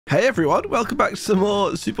Hey everyone, welcome back to some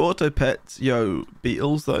more Super Auto Pets. Yo,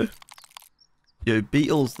 beetles though.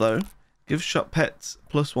 Give shop pets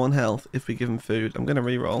 +1 health if we give them food. I'm going to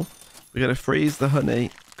reroll. We're going to freeze the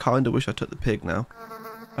honey. Kind of wish I took the pig now.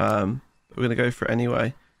 We're going to go for it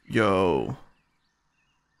anyway. Yo.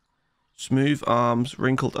 Smooth arms,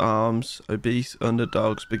 wrinkled arms, obese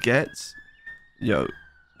underdogs, baguettes. Yo,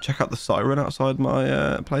 check out the siren outside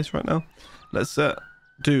my place right now. Let's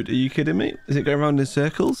dude, are you kidding me? Is it going around in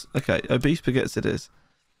circles? Okay, obese baguettes it is.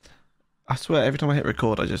 I swear every time I hit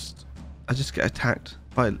record I just get attacked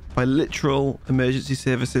by literal emergency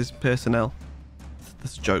services personnel.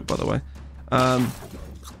 That's a joke, by the way. Oh,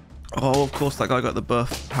 of course that guy got the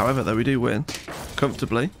buff. However, though, we do win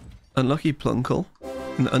comfortably. Unlucky Plunkle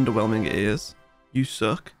and underwhelming ears. You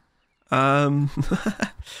suck.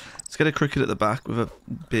 Let's get a cricket at the back with a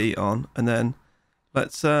bee on, and then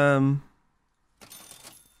let's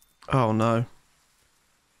oh no.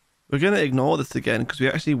 We're going to ignore this again because we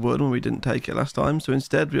actually won when we didn't take it last time. So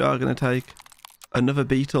instead we are going to take another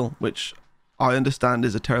beetle, which I understand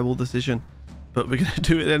is a terrible decision, but we're going to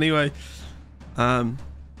do it anyway.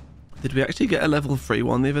 Did we actually get a level 3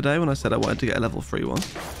 one the other day when I said I wanted to get a level 3 one?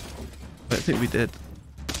 I don't think we did.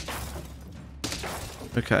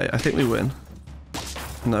 Okay, I think we win.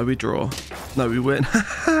 No, we draw. No, we win.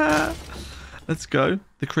 Let's go.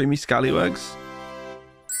 The creamy scallywags.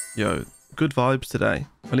 Yo, good vibes today.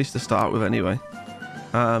 At least to start with anyway.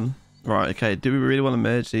 Right, okay. Do we really want to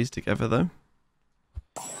merge these together though?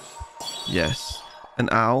 Yes. An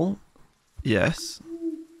owl? Yes.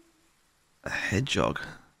 A hedgehog?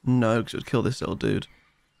 No, because it would kill this little dude.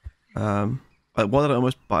 Why did I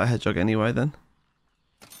almost buy a hedgehog anyway then?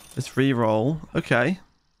 Let's re-roll. Okay.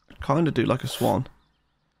 Kind of do like a swan.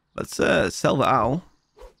 Let's sell the owl.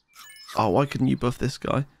 Oh, why couldn't you buff this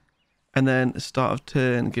guy? And then start of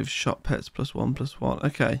turn, give shop pets +1/+1.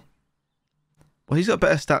 Okay. Well, he's got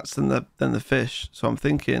better stats than the fish, so I'm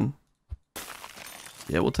thinking,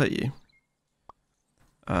 yeah, we'll take you.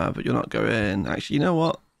 But you're not going. Actually, you know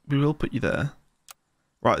what? We will put you there.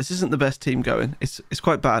 Right, this isn't the best team going. It's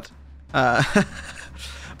quite bad. But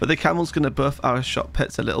the camel's going to buff our shop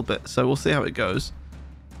pets a little bit, so we'll see how it goes.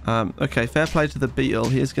 Okay, fair play to the beetle.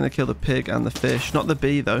 He is going to kill the pig and the fish, not the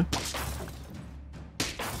bee though.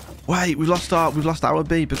 Wait, we've lost our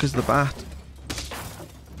bee because of the bat.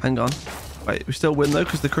 Hang on. Wait, we still win though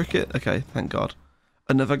because the cricket. Okay, thank God.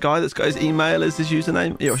 Another guy that's got his email as his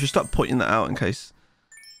username. Yeah, I should stop pointing that out in case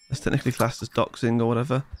that's technically classed as doxing or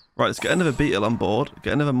whatever. Right, let's get another beetle on board.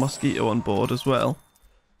 Get another mosquito on board as well.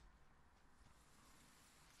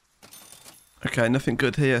 Okay, nothing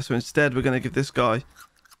good here. So instead, we're going to give this guy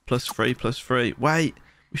 +3/+3. Wait,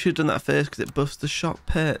 we should have done that first because it buffs the shop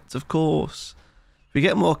pets, of course. If we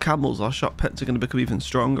get more camels, our shop pets are going to become even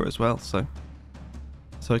stronger as well. So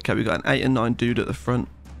okay, we got an 8 and 9 dude at the front.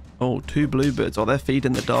 Oh, 2 bluebirds. Oh, they're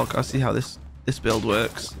feeding the dog. I see how this build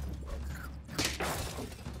works.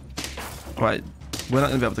 Right, we're not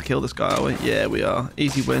going to be able to kill this guy, are we? Yeah, we are.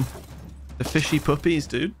 Easy win. The fishy puppies,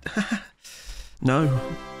 dude. No.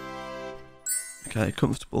 Okay,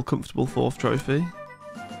 comfortable 4th trophy.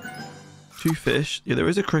 2 fish. Yeah, there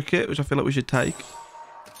is a cricket, which I feel like we should take.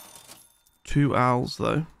 2 owls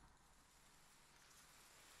though.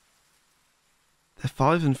 They're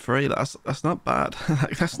 5 and 3. That's not bad.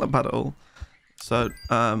 That's not bad at all. So,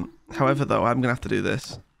 however though, I'm gonna have to do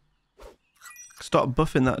this. Stop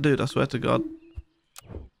buffing that dude, I swear to God.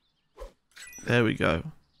 There we go.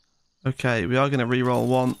 Okay, we are gonna re-roll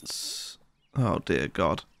once. Oh dear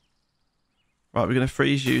God. Right, we're gonna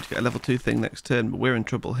freeze you to get a level 2 thing next turn, but we're in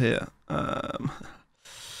trouble here.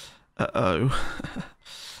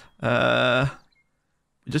 We're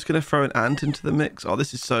just gonna throw an ant into the mix. Oh,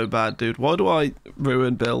 this is so bad, dude. Why do I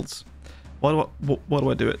ruin builds? Why do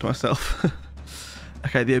I do it to myself?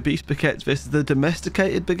 Okay, the obese baguettes versus the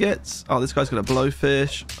domesticated baguettes. Oh, this guy's gonna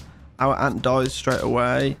blowfish. Our ant dies straight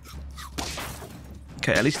away.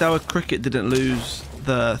 Okay, at least our cricket didn't lose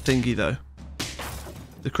the thingy though.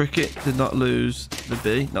 The cricket did not lose the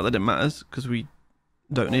bee. Not that it matters because we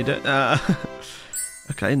don't need it.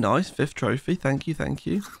 Okay, nice. 5th trophy. Thank you, thank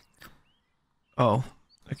you. Oh,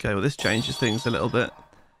 okay. Well, this changes things a little bit.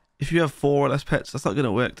 If you have 4 or less pets, that's not going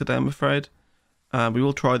to work today, I'm afraid. We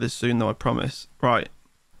will try this soon, though, I promise. Right.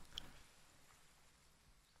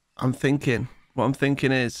 What I'm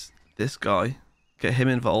thinking is this guy. Get him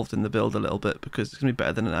involved in the build a little bit because it's going to be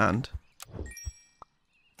better than an ant.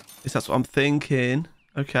 Yes, that's what I'm thinking.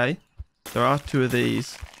 Okay. There are 2 of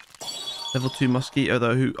these. Level 2 mosquito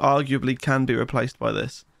though, who arguably can be replaced by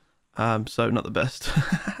this. So not the best.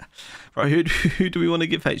 Right, who do we want to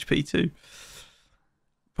give HP to?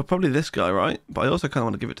 But probably this guy, right? But I also kind of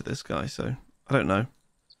want to give it to this guy, so I don't know.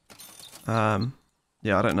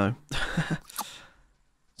 Yeah, I don't know.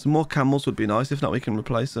 Some more camels would be nice. If not, we can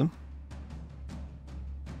replace them.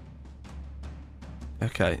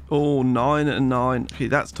 Okay. Oh, 9 and 9. Okay,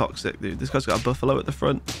 that's toxic, dude. This guy's got a buffalo at the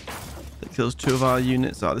front that kills 2 of our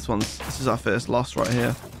units. Oh, this is our first loss right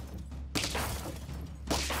here.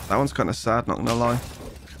 That one's kind of sad, not gonna lie.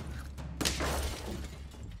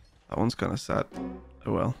 That one's kind of sad.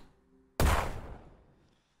 Oh well.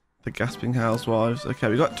 The gasping housewives. Okay,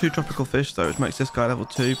 we got 2 tropical fish though, which makes this guy level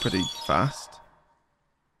 2 pretty fast.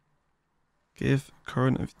 Give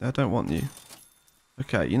current. I don't want you.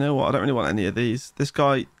 Okay, you know what? I don't really want any of these. This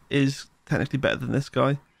guy is technically better than this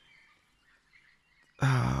guy.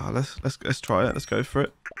 Let's try it. Let's go for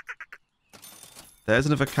it. There's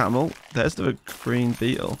another camel. There's another green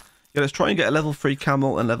beetle. Yeah, let's try and get a level 3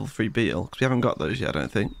 camel and level 3 beetle, because we haven't got those yet, I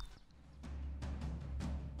don't think.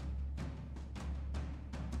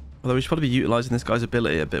 Although we should probably be utilising this guy's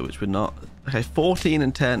ability a bit, which we're not. Okay, 14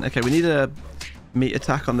 and 10. Okay, we need a meat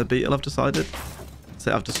attack on the beetle, I've decided.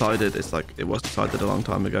 So I've decided, it's like, it was decided a long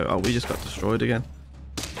time ago. Oh, we just got destroyed again.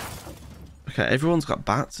 Okay, everyone's got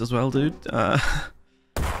bats as well, dude.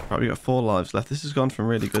 Right, we got 4 lives left. This has gone from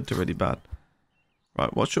really good to really bad.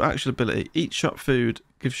 Right, what's your actual ability? Eat shop food,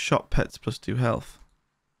 give shop pets plus 2 health.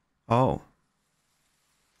 Oh.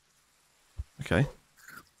 Okay.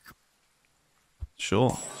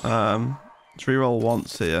 Sure. Let's reroll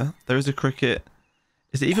once here. There is a cricket.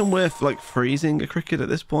 Is it even worth like freezing a cricket at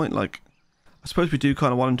this point? Like, I suppose we do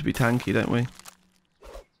kind of want him to be tanky, don't we?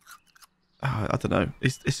 I don't know.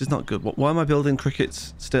 This is not good. Why am I building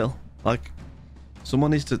crickets still? Like,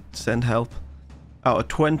 someone needs to send help. Oh, a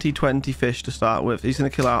 20 fish to start with. He's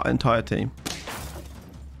going to kill our entire team.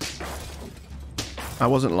 I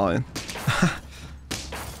wasn't lying.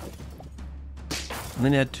 And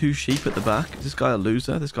then he had 2 sheep at the back. Is this guy a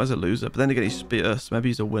loser? This guy's a loser. But then again, he beat us. Maybe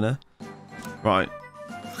he's a winner. Right.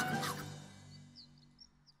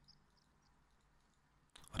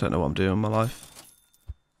 I don't know what I'm doing in my life.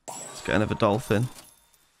 Let's get another dolphin.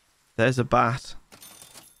 There's a bat.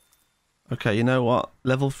 Okay, you know what?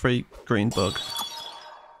 Level 3 green bug.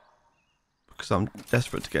 Because I'm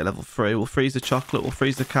desperate to get level 3. We'll freeze the chocolate. We'll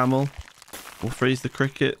freeze the camel. We'll freeze the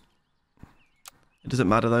cricket. It doesn't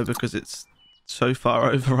matter though, because it's so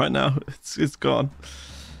far over right now. It's gone.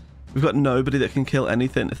 We've got nobody that can kill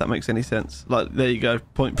anything, if that makes any sense. Like, there you go,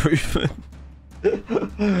 point proof.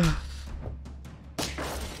 Imagine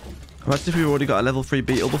if we've already got a level 3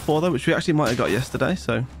 beetle before though, which we actually might have got yesterday,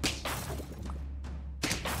 so.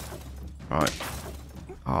 Right.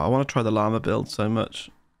 Oh, I want to try the llama build so much.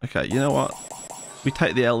 Okay, you know what? We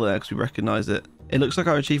take the L there because we recognise it. It looks like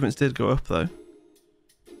our achievements did go up though.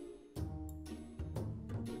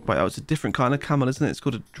 Wait, oh, it's a different kind of camel, isn't it? It's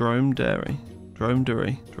called a dromedary.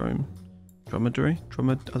 Dromedary. I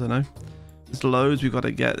don't know. There's loads we've got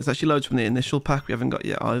to get. There's actually loads from the initial pack we haven't got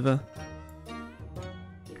yet either.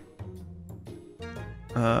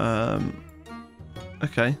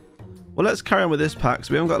 Okay. Well, let's carry on with this pack.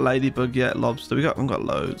 So we haven't got ladybug yet, lobster. We haven't got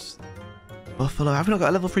loads. Buffalo. Have we not got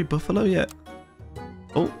a level 3 buffalo yet?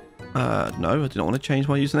 Oh, no. I do not want to change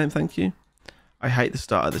my username. Thank you. I hate the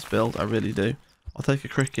start of this build. I really do. I'll take a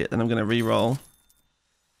cricket, then I'm going to re-roll.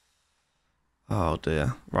 Oh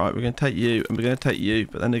dear. Right, we're going to take you, and we're going to take you.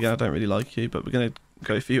 But then again, I don't really like you, but we're going to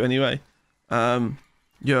go for you anyway.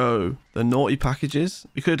 Yo, the naughty packages.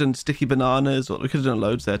 We could have done sticky bananas, or we could have done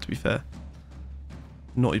loads there, to be fair.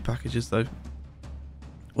 Naughty packages, though.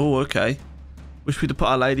 Oh, okay. Wish we'd have put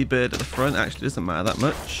our ladybird at the front. Actually, doesn't matter that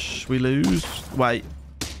much. We lose. Wait.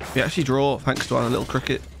 We actually draw, thanks to our little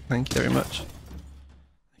cricket. Thank you very much.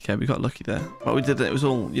 Okay, we got lucky there. Well, we did it. It was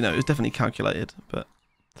all, you know, it was definitely calculated, but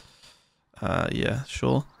yeah,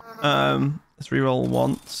 sure. Let's re-roll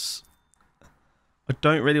once. I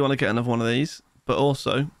don't really want to get another one of these, but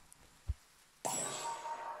also,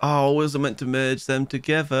 oh, was I meant to merge them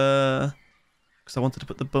together? Because I wanted to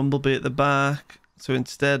put the bumblebee at the back. So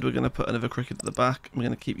instead, we're going to put another cricket at the back. We're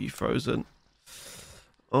going to keep you frozen.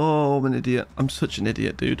 Oh, I'm an idiot. I'm such an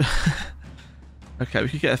idiot, dude. Okay, we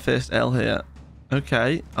could get a first L here.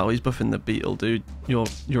 Okay. Oh, he's buffing the beetle, dude. You're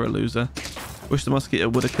a loser. Wish the mosquito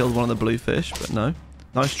would have killed one of the blue fish, but no.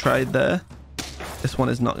 Nice trade there. This one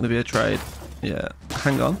is not going to be a trade. Yeah.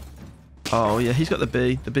 Hang on. Oh, yeah, he's got the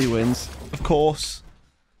bee. The bee wins. Of course.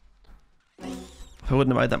 If I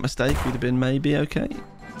wouldn't have made that mistake, we'd have been maybe okay.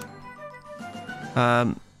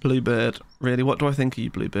 Bluebird. Really, what do I think of you,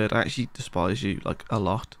 Bluebird? I actually despise you, like, a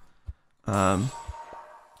lot. I'm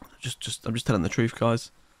just telling the truth,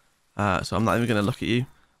 guys. So I'm not even going to look at you.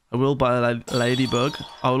 I will buy a ladybug.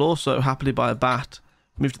 I will also happily buy a bat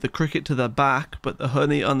Move to the cricket to the back, but the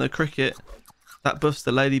honey on the cricket, that buffs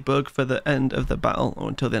the ladybug for the end of the battle, or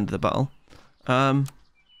until the end of the battle.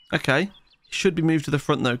 Okay. He should be moved to the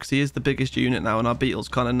front though, because he is the biggest unit now, and our beetle's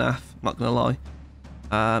kind of naff, I'm not going to lie.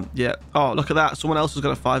 Yeah. Oh, look at that. Someone else has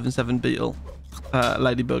got a 5 and 7 beetle.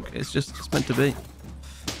 Ladybug. It's meant to be.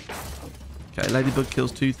 Okay, ladybug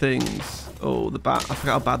kills 2 things. Oh, the bat. I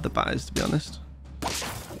forgot how bad the bat is, to be honest.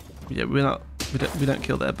 Yeah, we don't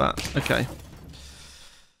kill their bat. Okay.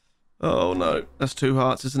 Oh no, that's 2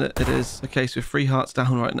 hearts, isn't it? It is. Okay, so we're 3 hearts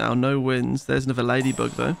down right now. No wins. There's another ladybug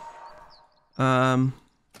though. I'm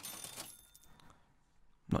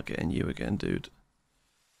not getting you again, dude.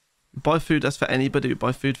 Buy food, that's for anybody.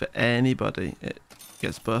 Buy food for anybody. It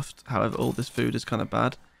gets buffed. However, all this food is kind of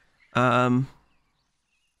bad.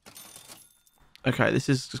 Okay, this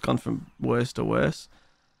has just gone from worse to worse.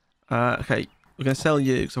 Okay, we're going to sell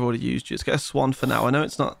you because I've already used you. Let's get a swan for now. I know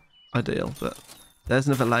it's not ideal, but there's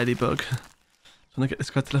another ladybug. Trying to get this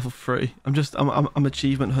guy to level 3. I'm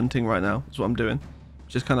achievement hunting right now. That's what I'm doing.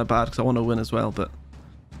 Which is kind of bad because I want to win as well, but...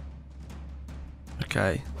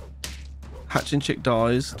 Okay. Hatching chick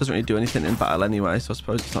dies. Doesn't really do anything in battle anyway, so I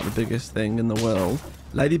suppose it's not the biggest thing in the world.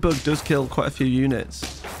 Ladybug does kill quite a few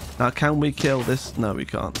units. Now, can we kill this? No, we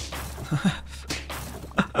can't.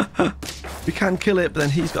 We can kill it, but then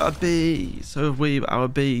he's got a bee. So have we, but our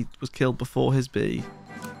bee was killed before his bee.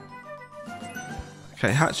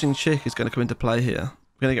 Okay, hatching chick is going to come into play here.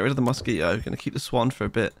 We're going to get rid of the mosquito. We're going to keep the swan for a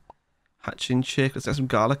bit. Hatching chick. Let's get some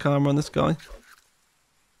garlic armor on this guy.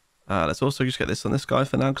 Let's also just get this on this guy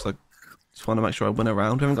for now, because I just want to make sure I win a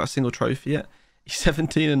round. We haven't got a single trophy yet. He's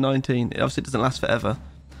 17 and 19. It obviously doesn't last forever.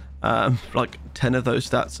 Like 10 of those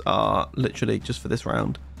stats are literally just for this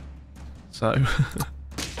round. So,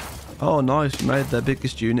 oh nice, we made their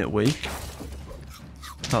biggest unit weak.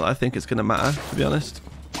 Not that I think it's going to matter, to be honest.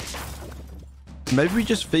 Maybe we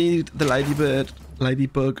just feed the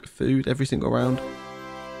ladybug food every single round.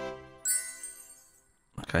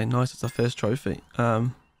 Okay, nice, it's our first trophy.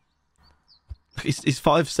 He's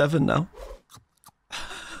 5'7" now.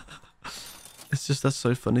 It's just, that's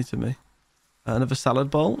so funny to me. Another salad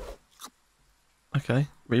bowl. Okay,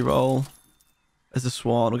 reroll. There's a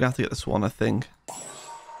swan. We're gonna have to get the swan, I think.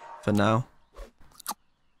 For now.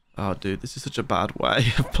 Oh, dude, this is such a bad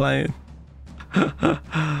way of playing.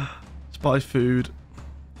 Let's buy food.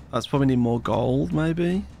 Let's probably need more gold,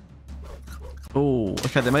 maybe. Oh,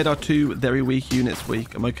 okay, they made our 2 very weak units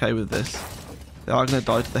weak. I'm okay with this. They are gonna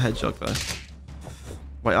die to the hedgehog, though.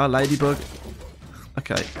 Wait, our ladybug.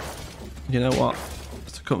 Okay. You know what?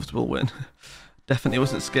 It's a comfortable win. Definitely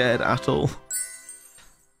wasn't scared at all.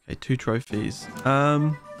 Okay, 2 trophies.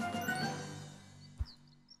 I'm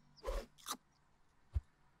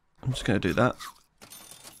just going to do that.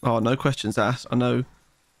 Oh, no questions asked. I know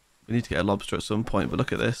we need to get a lobster at some point, but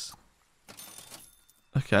look at this.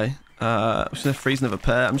 Okay. I'm just going to freeze another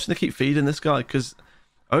pair. I'm just going to keep feeding this guy, because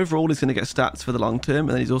overall he's going to get stats for the long term,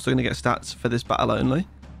 and then he's also going to get stats for this battle only.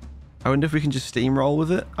 I wonder if we can just steamroll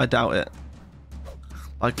with it. I doubt it.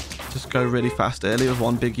 Like, just go really fast early with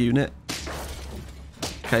 1 big unit.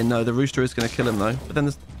 Okay, no, the rooster is going to kill him, though. But then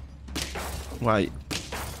there's... Wait.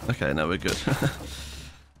 Okay, no, we're good.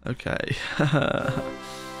 Okay.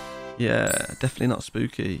 Yeah, definitely not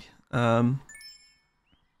spooky. Does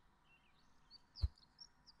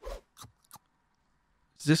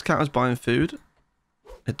this count as buying food?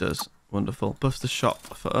 It does. Wonderful. Buffs the shop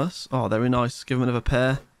for us. Oh, very nice. Give him another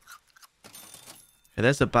pair. Okay,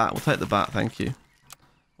 there's the bat. We'll take the bat, thank you.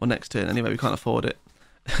 Or next turn. Anyway, we can't afford it.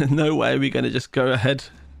 No way we're going to just go ahead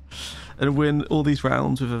and win all these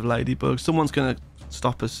rounds with a ladybug. Someone's going to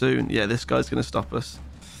stop us soon. Yeah, this guy's going to stop us.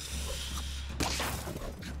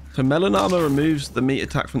 So melon armor removes the meat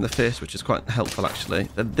attack from the fist, which is quite helpful, actually.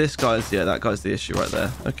 Then this guy's... Yeah, that guy's the issue right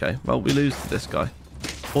there. Okay, well, we lose to this guy.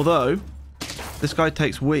 Although, this guy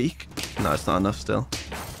takes weak. No, it's not enough still.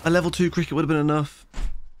 A level 2 cricket would have been enough.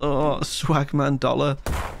 Oh, Swagman dollar.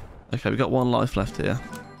 Okay, we got 1 life left here.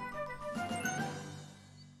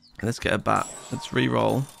 Let's get a bat. Let's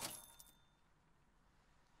re-roll.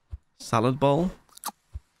 Salad bowl.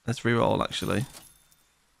 Let's re-roll, actually.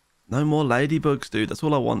 No more ladybugs, dude. That's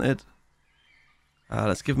all I wanted.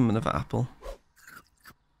 Let's give him another apple.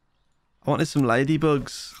 I wanted some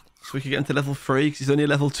ladybugs so we could get into level 3 because he's only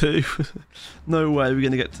level 2. No way we're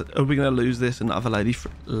gonna get to... Are we gonna lose this and not have a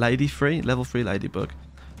level 3 ladybug?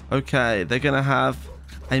 Okay, they're gonna have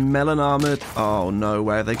a melon armored. Oh no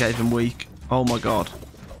way, they gave him weak. Oh my god.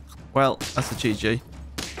 Well, that's a GG.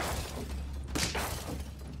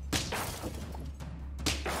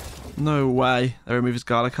 No way. They remove his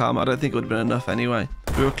garlic armor. I don't think it would have been enough anyway.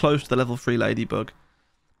 We were close to the level 3 ladybug.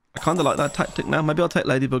 I kind of like that tactic now. Maybe I'll take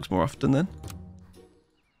ladybugs more often then.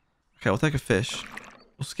 Okay, we'll take a fish.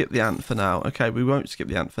 We'll skip the ant for now. Okay, we won't skip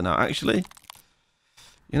the ant for now. Actually,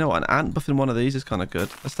 you know what? An ant buffing one of these is kind of good.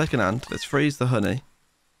 Let's take an ant. Let's freeze the honey.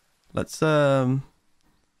 Let's, oh.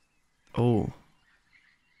 The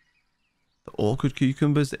awkward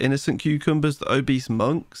cucumbers, the innocent cucumbers, the obese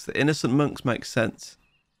monks. The innocent monks make sense.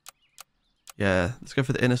 Yeah, let's go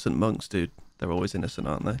for the innocent monks, dude. They're always innocent,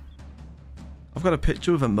 aren't they? I've got a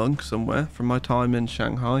picture of a monk somewhere from my time in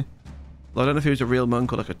Shanghai. Well, I don't know if he was a real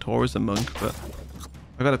monk or like a tourism monk, but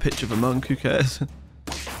I got a picture of a monk. Who cares?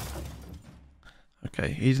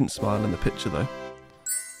 Okay, he didn't smile in the picture though.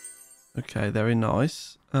 Okay, very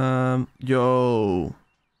nice. Yo,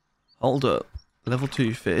 hold up. Level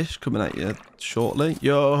 2 fish coming at you shortly.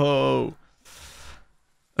 Yo.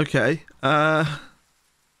 Okay.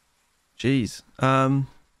 Jeez.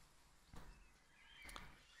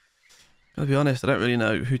 Gotta be honest, I don't really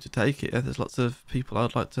know who to take here. There's lots of people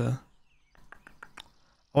I'd like to...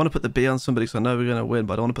 I want to put the bee on somebody because I know we're going to win,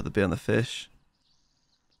 but I don't want to put the bee on the fish.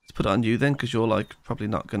 Let's put it on you then, because you're like probably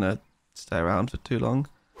not going to stay around for too long.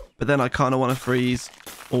 But then I kind of want to freeze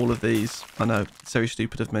all of these. I know, it's very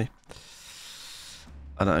stupid of me.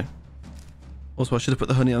 I know. Also, I should have put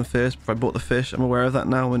the honey on first before I bought the fish. I'm aware of that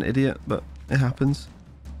now. I'm an idiot, but it happens.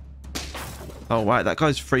 Oh, right. That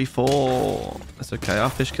guy's 3-4. That's okay. Our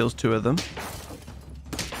fish kills 2 of them.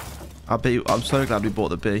 I'm so glad we bought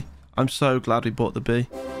the bee. I'm so glad we bought the bee.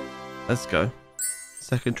 Let's go.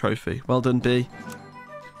 Second trophy. Well done, bee.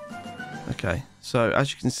 Okay. So,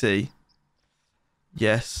 as you can see,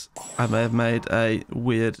 yes, I may have made a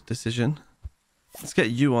weird decision. Let's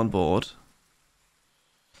get you on board.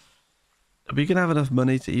 Are we going to have enough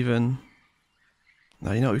money to even...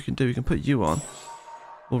 No, you know what we can do? We can put you on.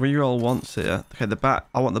 We'll reroll once here. Okay, the bat.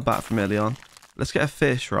 I want the bat from early on. Let's get a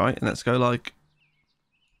fish, right? And let's go like...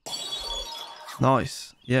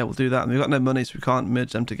 Nice. Yeah, we'll do that. And we've got no money, so we can't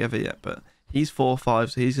merge them together yet. But he's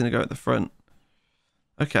 4-5, so he's going to go at the front.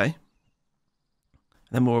 Okay. And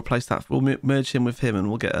then we'll replace that. We'll merge him with him, and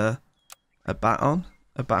we'll get a bat on.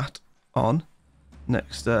 A bat on.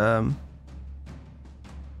 Next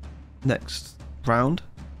round.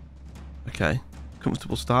 Okay.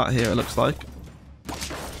 Comfortable start here, it looks like.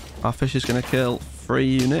 Our fish is going to kill 3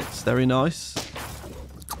 units. Very nice.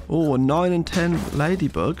 Oh, a 9 and 10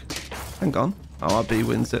 ladybug. Hang on. Oh, our bee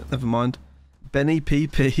wins it. Never mind. Benny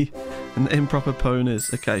PP and improper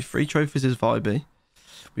ponies. Okay, 3 trophies is vibey.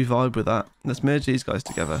 We vibe with that. Let's merge these guys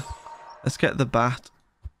together. Let's get the bat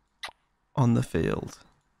on the field.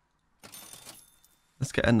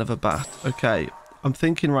 Let's get another bat. Okay. I'm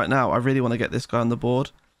thinking right now, I really want to get this guy on the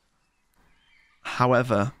board.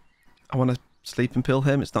 However, I want to sleeping pill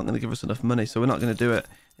him. It's not going to give us enough money, so we're not going to do it.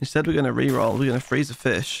 Instead, we're going to reroll. We're going to freeze a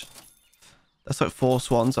fish. That's like 4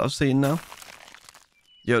 swans that I've seen now.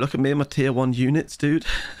 Yo, look at me and my tier 1 units, dude.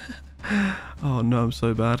 Oh no, I'm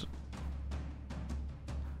so bad.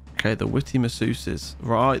 Okay, the witty masseuses.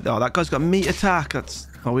 Right. Oh, that guy's got meat attack. That's...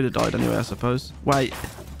 Oh, we'd have died anyway, I suppose. Wait,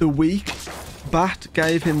 the weak bat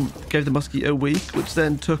gave the mosquito weak, which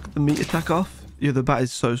then took the meat attack off. Yeah, the bat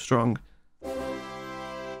is so strong.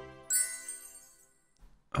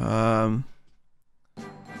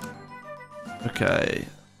 Okay,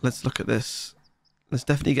 let's look at this. Let's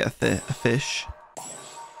definitely get a fish.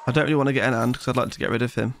 I don't really want to get an ant because I'd like to get rid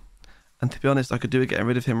of him. And to be honest, I could do with getting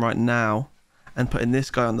rid of him right now and putting this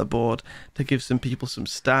guy on the board to give some people some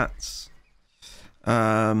stats.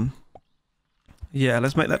 Yeah,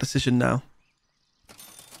 let's make that decision now.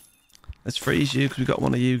 Let's freeze you because we've got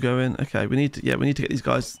one of you going. Okay, we need to get these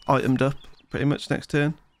guys itemed up pretty much next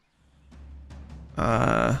turn.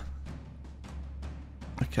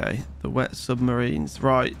 Okay, the wet submarines.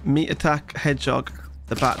 Right, meat attack, hedgehog.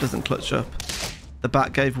 The bat doesn't clutch up. The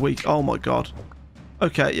bat gave weak. Oh my god.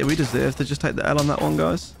 Okay, yeah, we deserve to just take the L on that one,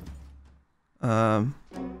 guys. Oh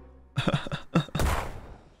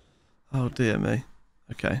dear me.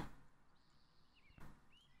 Okay.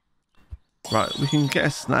 Right, we can get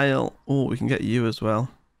a snail. Oh, we can get you as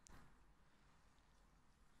well.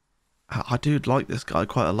 I do like this guy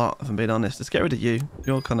quite a lot, if I'm being honest. Let's get rid of you.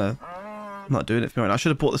 You're kind of not doing it for me right now. I should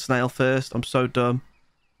have bought the snail first. I'm so dumb.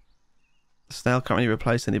 The snail can't really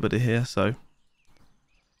replace anybody here, so...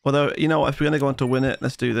 Although, you know what? If we're going to go on to win it,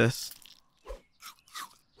 let's do this.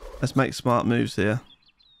 Let's make smart moves here.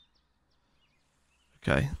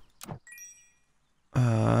 Okay.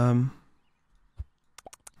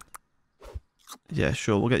 Yeah,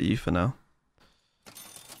 sure. We'll get you for now.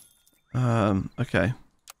 Okay.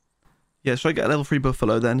 Yeah, should I get a level 3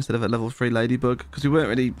 buffalo then instead of a level 3 ladybug? Because we weren't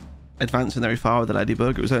really advancing very far with the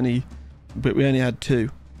ladybug. It was only... But we only had 2.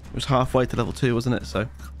 It was halfway to level 2, wasn't it? So...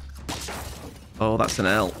 Oh, that's an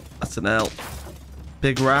L. That's an L.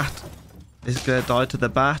 Big rat is going to die to the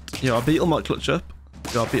bat. Yeah, our beetle might clutch up.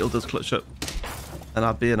 Yeah, our beetle does clutch up. And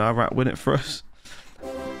our bee and our rat win it for us.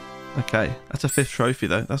 Okay, that's a 5th trophy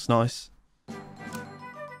though. That's nice.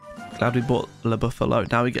 Glad we bought Le Buffalo.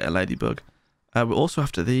 Now we get a ladybug. We're also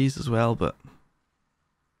after these as well, but...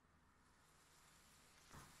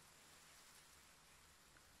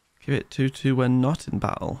 Give it 2/2 when not in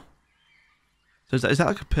battle. So is that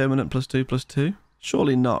like a permanent +2/+2?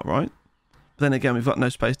 Surely not, right? But then again, we've got no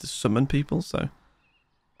space to summon people, so...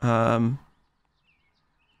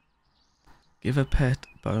 Give a pet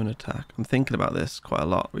bone attack. I'm thinking about this quite a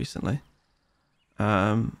lot recently.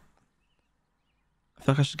 I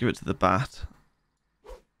feel like I should give it to the bat.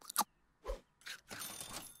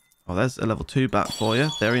 Oh, there's a level 2 bat for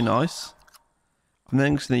you. Very nice. I'm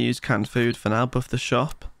then just going to use canned food for now. Buff the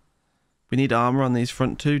shop. We need armor on these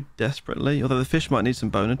front two desperately. Although the fish might need some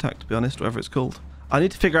bone attack, to be honest, whatever it's called. I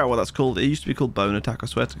need to figure out what that's called. It used to be called bone attack, I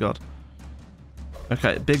swear to God.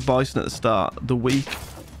 Okay, big bison at the start. The weak.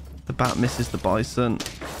 The bat misses the bison.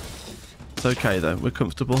 It's okay though. We're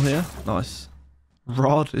comfortable here. Nice.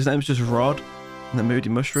 Rod. His name's just Rod. And the moody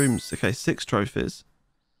mushrooms. Okay, 6 trophies.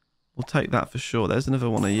 We'll take that for sure. There's another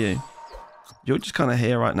one of you. You're just kind of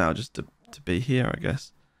here right now just to be here, I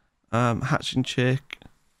guess. Hatching chick.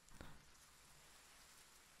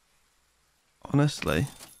 Honestly.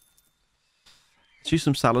 Let's use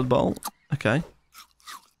some salad bowl. Okay.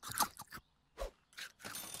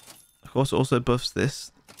 Of course, it also buffs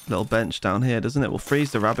this little bench down here, doesn't it? We'll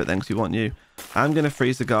freeze the rabbit then because we want you. I'm going to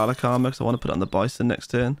freeze the garlic armor because I want to put it on the bison next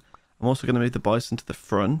turn. I'm also going to move the bison to the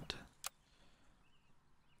front.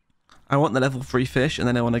 I want the level 3 fish and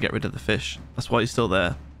then I want to get rid of the fish. That's why he's still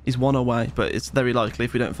there. He's 1 away, but it's very likely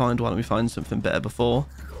if we don't find one, we find something better before.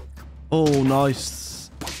 Oh, nice.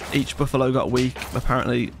 Each buffalo got weak.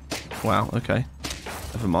 Apparently, wow, okay.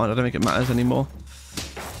 Never mind, I don't think it matters anymore.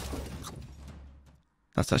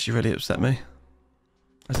 That's actually really upset me.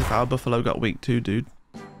 As if our buffalo got weak too, dude.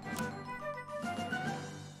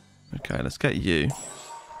 Okay, let's get you.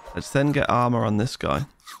 Let's then get armor on this guy.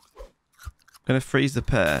 I'm going to freeze the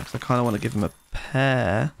pair because I kind of want to give him a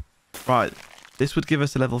pair. Right, this would give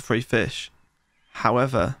us a level 3 fish.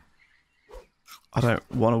 However, I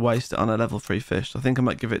don't want to waste it on a level 3 fish. So I think I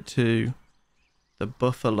might give it to the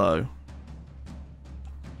buffalo.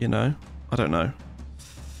 You know? I don't know.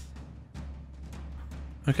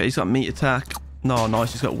 Okay, he's got meat attack. No,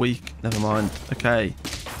 nice, he's got weak. Never mind. Okay.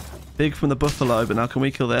 Big from the buffalo, but now can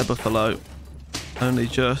we kill their buffalo? Only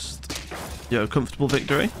just... Yo, comfortable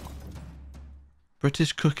victory.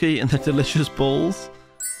 British cookie and the delicious balls.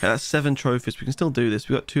 Okay, that's 7 trophies. We can still do this.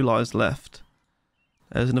 We've got 2 lives left.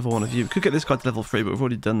 There's another one of you. We could get this guy to level 3, but we've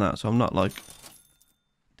already done that, so I'm not, like,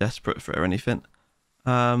 desperate for it or anything.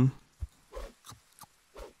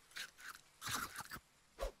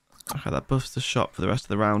 Okay, that buffs the shop for the rest of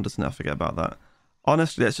the round, doesn't it? I forget about that.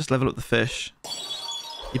 Honestly, let's just level up the fish.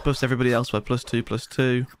 He buffs everybody else by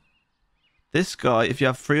 +2/+2. This guy, if you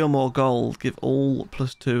have 3 or more gold, give all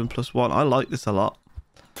 +2 and +1. I like this a lot.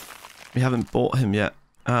 We haven't bought him yet.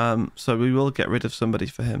 So we will get rid of somebody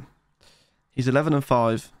for him. He's 11 and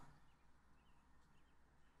 5.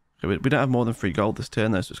 Okay, we don't have more than 3 gold this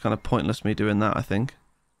turn though, so it's kind of pointless me doing that, I think.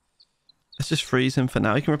 Let's just freeze him for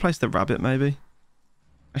now. He can replace the rabbit maybe.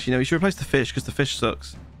 Actually, no, we should replace the fish because the fish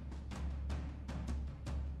sucks.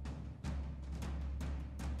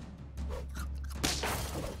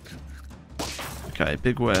 Okay,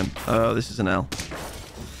 big worm. Oh, this is an L.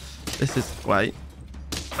 This is... Wait.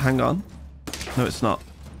 Hang on. No, it's not.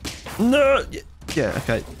 No! Yeah,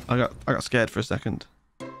 okay. I got scared for a second.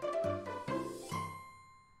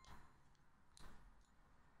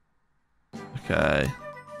 Okay.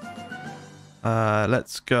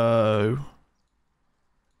 Let's go...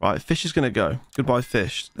 Right, fish is going to go. Goodbye,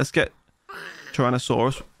 fish. Let's get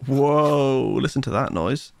Tyrannosaurus. Whoa, listen to that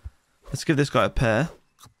noise. Let's give this guy a pair.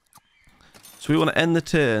 So we want to end the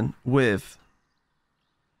turn with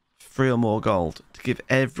 3 or more gold to give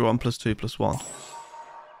everyone +2/+1.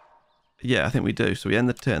 Yeah, I think we do. So we end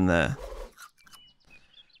the turn there.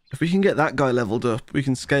 If we can get that guy leveled up, we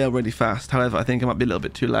can scale really fast. However, I think it might be a little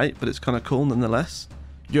bit too late, but it's kind of cool nonetheless.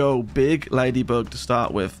 Yo, big ladybug to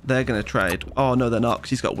start with. They're going to trade. Oh, no, they're not,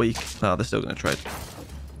 because he's got weak. No, they're still going to trade.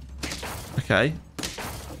 Okay.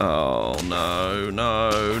 Oh, no,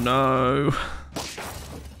 no, no.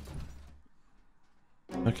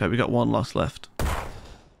 Okay, we got 1 loss left.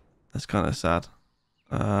 That's kind of sad.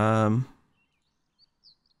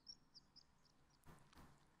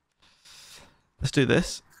 Let's do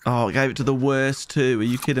this. Oh, I gave it to the worst 2. Are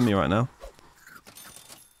you kidding me right now?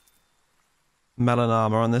 Melon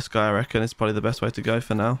armor on this guy, I reckon, is probably the best way to go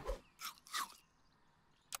for now.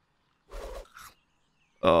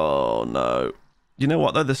 Oh, no. You know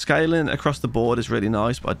what, though? The scaling across the board is really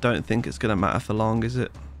nice, but I don't think it's going to matter for long, is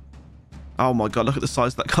it? Oh, my God. Look at the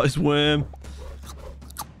size of that guy's worm.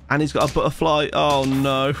 And he's got a butterfly. Oh,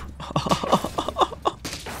 no.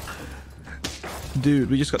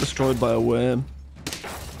 Dude, we just got destroyed by a worm.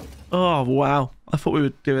 Oh, wow. I thought we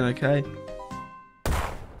were doing okay.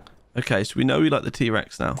 Okay, so we know we like the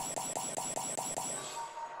T-Rex now.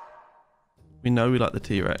 We know we like the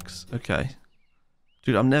T-Rex. Okay.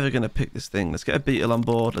 Dude, I'm never going to pick this thing. Let's get a beetle on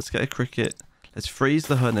board. Let's get a cricket. Let's freeze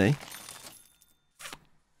the honey.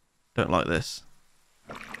 Don't like this.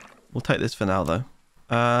 We'll take this for now, though.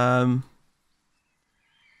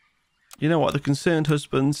 You know what? The concerned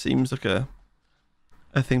husband seems like a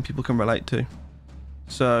thing people can relate to.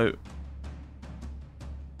 So,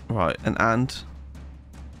 right, an ant.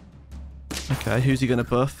 Okay, who's he going to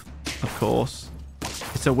buff? Of course.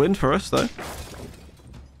 It's a win for us, though.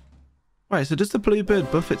 Right, so does the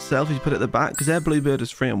bluebird buff itself if you put it at the back? Because their bluebird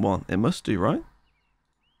is 3 and 1. It must do, right?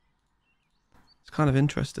 It's kind of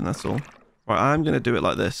interesting, that's all. Right, I'm going to do it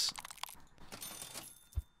like this.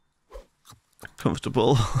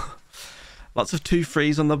 Comfortable. Lots of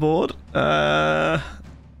 2-3s on the board.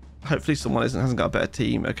 Hopefully someone hasn't got a better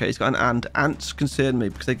team. Okay, he's got an ant. Ants concern me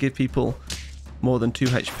because they give people more than 2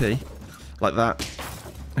 HP. Like that.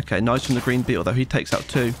 Okay, nice from the green beetle, though. He takes out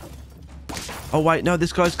 2. Oh, wait, no,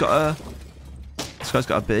 this guy's got a... This guy's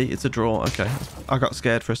got a B. It's a draw. Okay. I got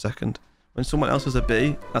scared for a second. When someone else has a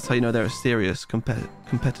B, that's how you know they're a serious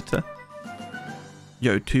competitor.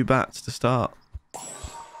 Yo, 2 bats to start.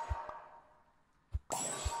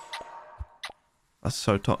 That's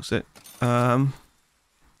so toxic.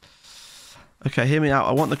 Okay, hear me out.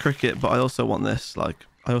 I want the cricket, but I also want this. Like,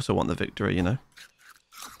 I also want the victory, you know?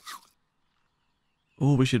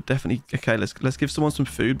 Oh, we should definitely... Okay, let's give someone some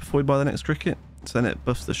food before we buy the next cricket. So then it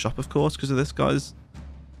buffs the shop, of course, because of this guy's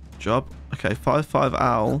job. Okay, 5-5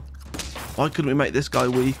 owl. Why couldn't we make this guy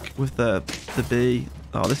weak with the bee?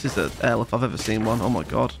 Oh, this is an L if I've ever seen one. Oh my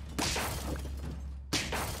god.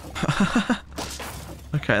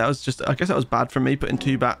 Okay, that was just... I guess that was bad for me, putting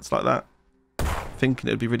 2 bats like that. Thinking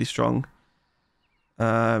it would be really strong.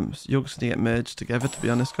 So you're just going to get merged together, to be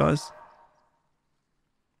honest, guys.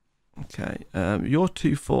 Okay, you're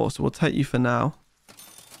 2-4, so we'll take you for now.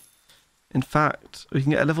 In fact, we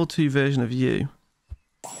can get a level 2 version of you.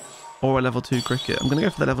 Or a level 2 cricket. I'm going to go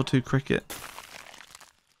for the level 2 cricket.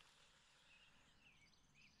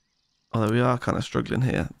 Although we are kind of struggling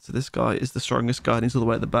here. So this guy is the strongest guy and he's all the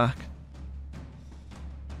way at the back.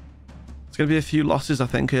 There's going to be a few losses, I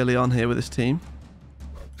think, early on here with this team.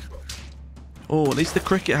 Oh, at least the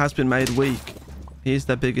cricket has been made weak. He is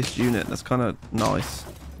their biggest unit. That's kind of nice.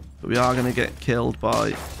 But we are going to get killed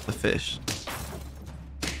by the fish.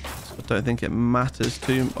 So I don't think it matters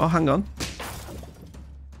too... Oh, hang on.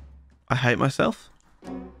 I hate myself.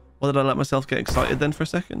 Why did I let myself get excited then for a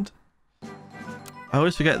second? I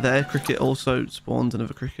always forget their cricket also spawns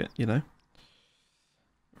another cricket, you know.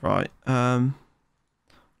 Right.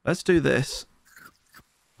 Let's do this.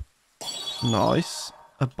 Nice.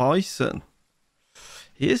 A bison.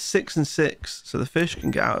 He is 6 and 6, so the fish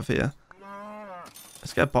can get out of here.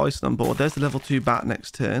 Let's get a bison on board. There's the level 2 bat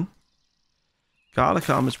next turn. Garlic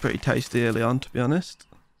armor's pretty tasty early on, to be honest.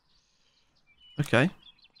 Okay.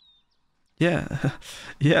 Yeah.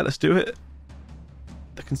 Yeah, let's do it.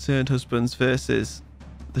 The concerned husbands versus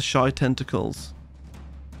the shy tentacles.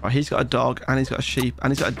 Right, he's got a dog and he's got a sheep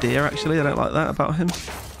and he's got a deer, actually. I don't like that about him.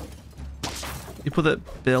 People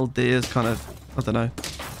that build deers kind of... I don't know.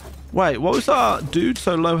 Wait, what was our dude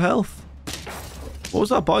so low health? What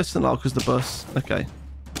was our bison like? Was the bus? Okay.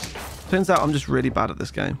 Turns out I'm just really bad at this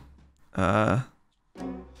game. Wow,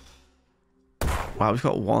 we've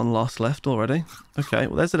got 1 loss left already. Okay,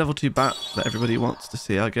 well there's the level 2 bat that everybody wants to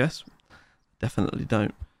see, I guess. Definitely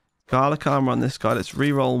don't. Garlic armor on this guy. Let's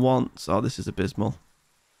reroll once. Oh, this is abysmal.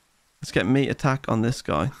 Let's get meat attack on this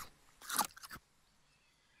guy.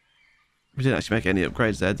 We didn't actually make any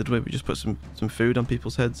upgrades there, did we? We just put some food on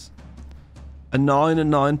people's heads. A 9 and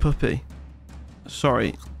 9 puppy.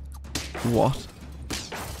 Sorry. What?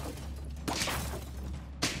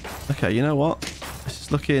 Okay, you know what? This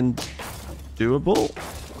is looking doable.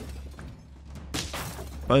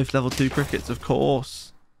 Both level 2 crickets, of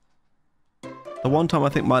course. The one time I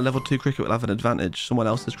think my level 2 cricket will have an advantage. Someone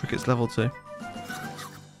else's cricket's level 2.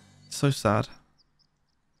 So sad.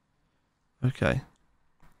 Okay.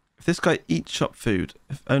 If this guy eats shop food,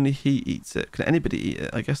 if only he eats it. Can anybody eat it?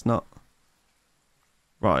 I guess not.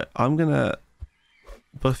 Right, I'm gonna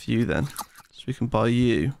buff you then. So we can buy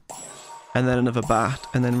you and then another bat,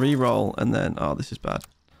 and then re-roll, and then... Oh, this is bad.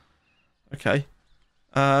 Okay.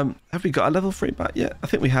 Have we got a level 3 bat yet? I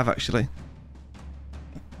think we have, actually.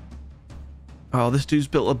 Oh, this dude's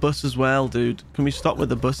built a bus as well, dude. Can we stop with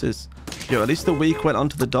the buses? Yo, at least the weak went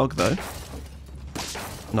onto the dog, though.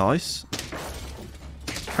 Nice.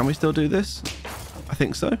 Can we still do this? I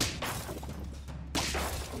think so.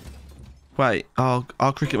 Wait, our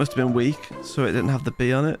cricket must have been weak, so it didn't have the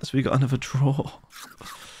B on it, so we got another draw.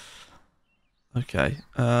 Okay.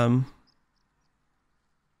 Right,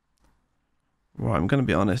 I'm going to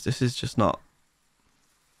be honest. This is just not...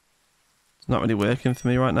 It's not really working for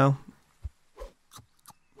me right now.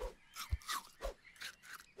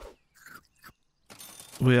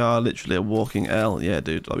 We are literally a walking L. Yeah,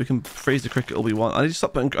 dude. Like, we can freeze the cricket all we want. I need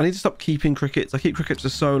to stop keeping crickets. I keep crickets for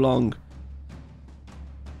so long.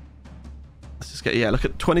 Let's just get... Yeah, look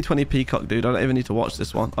at 2020 Peacock, dude. I don't even need to watch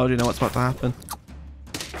this one. I already know what's about to happen.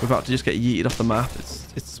 We're about to just get yeeted off the map.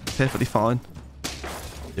 It's perfectly fine.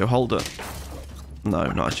 Yo, hold it. No,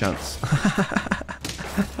 not a chance.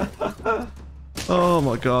 Oh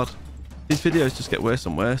my god. These videos just get worse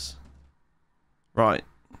and worse. Right.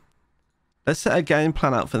 Let's set a game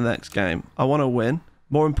plan out for the next game. I want to win.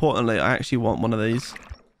 More importantly, I actually want one of these.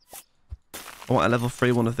 I want a level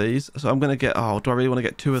 3 one of these. So I'm going to get... Oh, do I really want to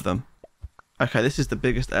get 2 of them? Okay, this is the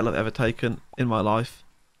biggest L I've ever taken in my life.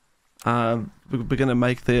 We're going to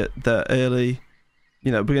make the early...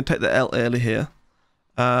 You know, we're going to take the L early here.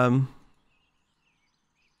 You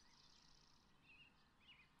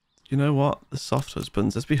know what? The soft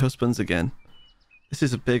husbands. Let's be husbands again. This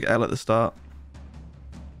is a big L at the start.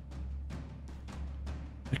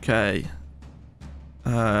 Okay.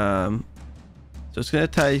 So it's going to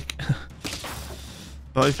take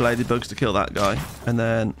both ladybugs to kill that guy, and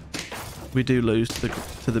then we do lose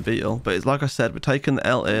to the beetle. But it's like I said, we're taking the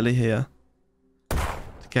L early here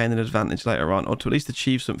to gain an advantage later on, or to at least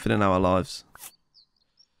achieve something in our lives.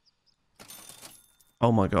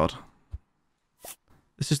 Oh my god.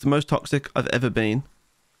 This is the most toxic I've ever been.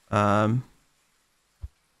 And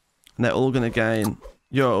they're all going to gain...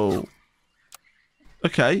 Yo.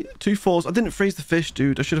 Okay, 2 4s. I didn't freeze the fish,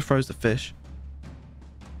 dude. I should have froze the fish.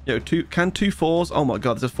 Yo, can 2 4s? Oh my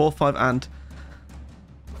god, there's a 4/5 ant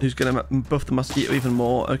who's going to buff the mosquito even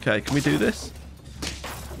more. Okay, can we do this?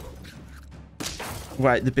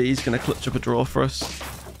 Wait, the bee's going to clutch up a draw for us.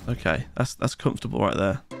 Okay, that's comfortable right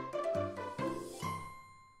there.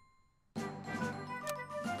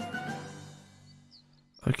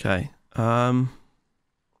 Okay, right.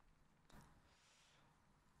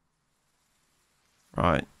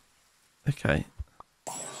 Okay.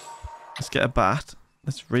 Let's get a bat.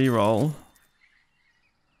 Let's re-roll.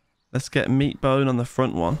 Let's get meat bone on the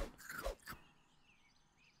front one.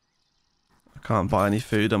 I can't buy any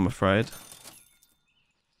food, I'm afraid.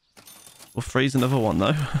 We'll freeze another one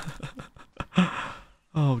though.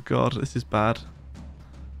 Oh god, this is bad.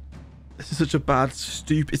 This is such a bad,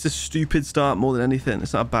 it's a stupid start more than anything.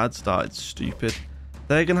 It's not a bad start, it's stupid.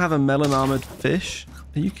 They're gonna have a melon armored fish.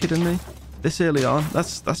 Are you kidding me? This early on?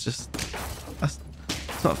 It's not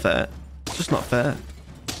fair. It's just not fair.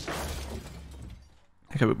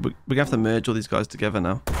 Okay, we're gonna have to merge all these guys together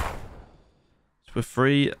now. So we're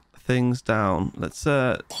 3 things down. Let's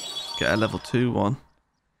get a level 2 one.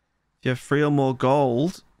 If you have 3 or more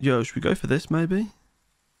gold, yo, should we go for this maybe?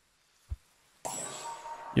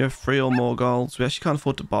 You have 3 or more golds. We actually can't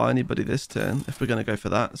afford to buy anybody this turn if we're going to go for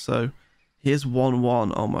that. So here's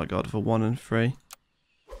 1/1. Oh my god, for 1 and 3.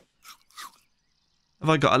 Have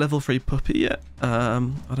I got a level 3 puppy yet? I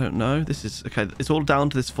don't know. This is... Okay, it's all down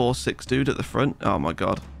to this 4/6 dude at the front. Oh my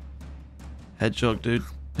god. Hedgehog, dude.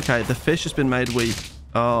 Okay, the fish has been made weak.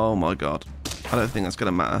 Oh my god. I don't think that's going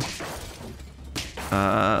to matter.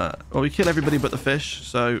 Well, we kill everybody but the fish.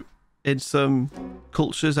 So in some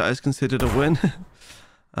cultures, that is considered a win.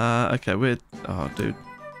 Okay, we're... Oh, dude.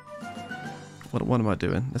 What am I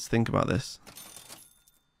doing? Let's think about this.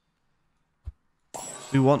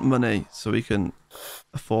 We want money so we can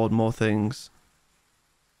afford more things.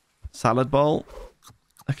 Salad bowl.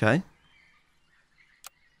 Okay.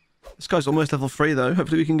 This guy's almost level 3 though.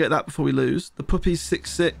 Hopefully we can get that before we lose. The puppy's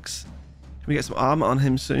 6/6. Can we get some armor on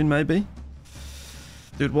him soon maybe?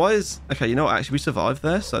 Dude, why is... Okay, you know what? Actually, we survived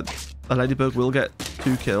there. So a ladybug will get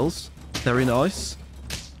 2 kills. Very nice.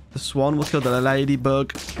 The swan will kill the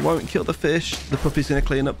ladybug. Won't kill the fish. The puppy's going to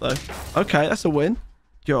clean up though. Okay, that's a win.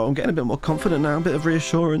 Yo, I'm getting a bit more confident now. A bit of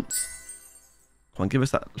reassurance. Come on, give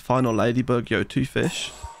us that final ladybug. Yo, 2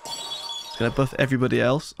 fish. It's going to buff everybody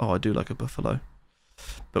else. Oh, I do like a buffalo.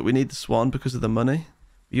 But we need the swan because of the money.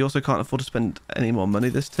 We also can't afford to spend any more money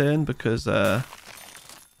this turn because we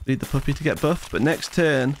need the puppy to get buffed. But next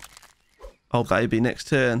turn, Oh, baby. Next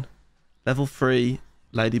turn. Level 3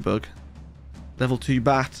 ladybug. Level 2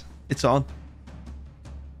 bat. It's on.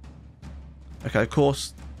 Okay, of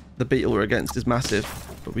course, the beetle we're against is massive,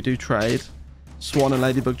 but we do trade. Swan and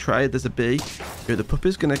ladybug trade. There's a bee. Here, the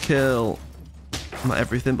puppy's going to kill not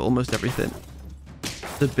everything, but almost everything.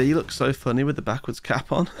 The bee looks so funny with the backwards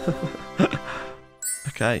cap on.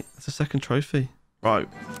 Okay, that's a second trophy. Right,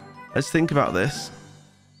 let's think about this.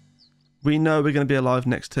 We know we're going to be alive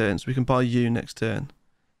next turn, so we can buy you next turn.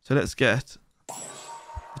 So let's get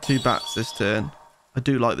the 2 bats this turn. I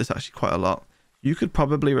do like this actually quite a lot. You could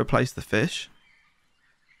probably replace the fish.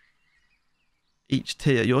 Each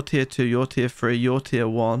tier, your tier 2, your tier 3, your tier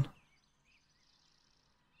 1.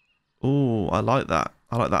 Oh, I like that.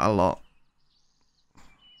 I like that a lot.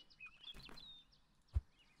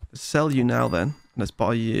 Let's sell you now then. Let's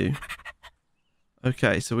buy you.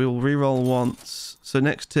 Okay, so we will reroll once. So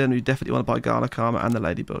next turn we definitely want to buy Garlic-Armor and the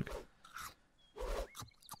ladybug.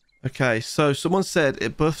 Okay, so someone said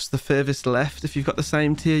it buffs the furthest left if you've got the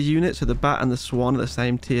same tier unit. So the bat and the swan are the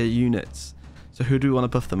same tier units. So who do we want to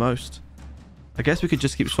buff the most? I guess we could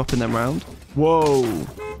just keep swapping them around. Whoa!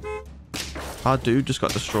 Our dude just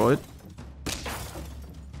got destroyed.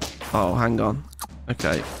 Oh, hang on.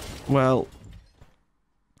 Okay, well,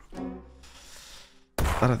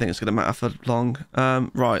 I don't think it's going to matter for long.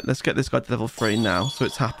 Right, let's get this guy to level 3 now. So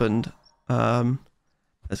it's happened.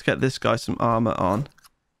 Let's get this guy some armor on.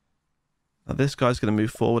 Now this guy's going to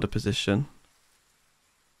move forward a position.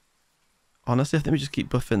 Honestly, I think we just keep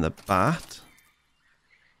buffing the bat.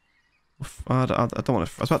 I don't want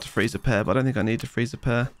to... I was about to freeze a pair, but I don't think I need to freeze a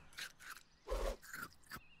pair.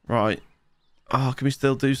 Right. Oh, can we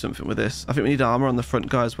still do something with this? I think we need armor on the front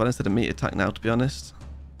guy as well instead of meat attack now, to be honest.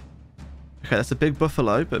 Okay, that's a big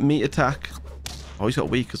buffalo, but meat attack... Oh, he's got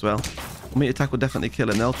weak as well. Meat attack will definitely kill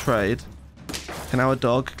him. They'll trade. Can our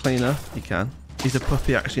dog clean up? He can. He's a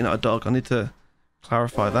puppy, actually, not a dog. I need to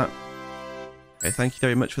clarify that. Okay, thank you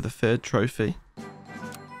very much for the 3rd trophy.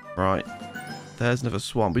 Right. There's another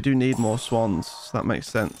swan. We do need more swans, so that makes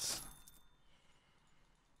sense.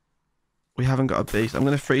 We haven't got a bee, so I'm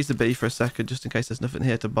going to freeze the bee for a second, just in case there's nothing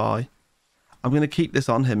here to buy. I'm going to keep this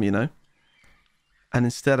on him, you know. And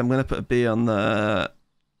instead, I'm going to put a bee on the...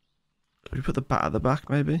 We put the bat at the back,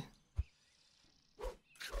 maybe?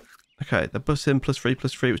 Okay, the bus in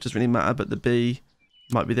 +3/+3, which doesn't really matter, but the bee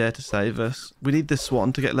might be there to save us. We need this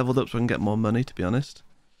swan to get leveled up so we can get more money, to be honest.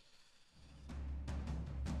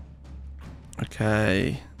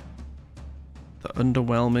 Okay. The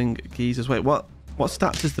underwhelming geezers. Wait, what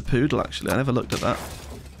stats is the poodle, actually? I never looked at that.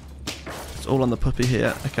 It's all on the puppy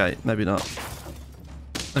here. Okay, maybe not.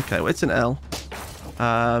 Okay, well, it's an L.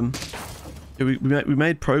 We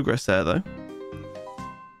made progress there, though.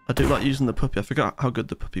 I do like using the puppy. I forgot how good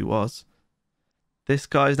the puppy was. This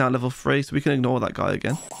guy is now level 3, so we can ignore that guy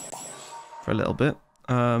again for a little bit.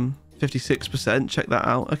 56%. Check that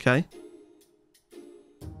out. Okay.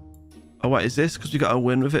 Oh, wait, is this because we got a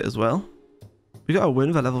win with it as well? We got a win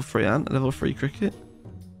with a level 3 ant, a level 3 cricket.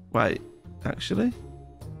 Wait, actually?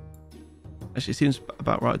 Actually, it seems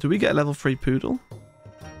about right. Do we get a level 3 poodle?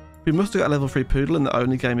 We must have got a level 3 poodle in the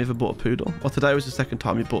only game we ever bought a poodle. Well, today was the second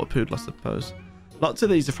time we bought a poodle, I suppose. Lots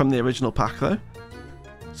of these are from the original pack, though.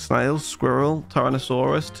 Snail, squirrel,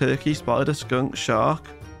 tyrannosaurus, turkey, spider, skunk, shark,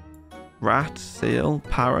 rat, seal,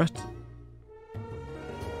 parrot.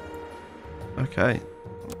 Okay.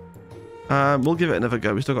 We'll give it another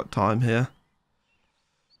go. We've still got time here.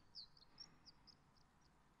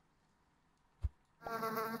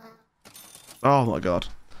 Oh my god.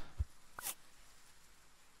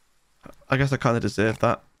 I guess I kind of deserved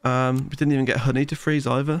that. We didn't even get honey to freeze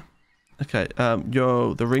either. Okay,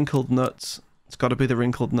 the wrinkled nuts. It's got to be the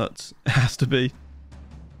wrinkled nuts. It has to be.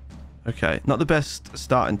 Okay, not the best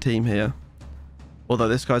starting team here. Although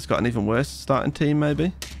this guy's got an even worse starting team,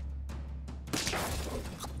 maybe.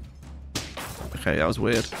 Okay, that was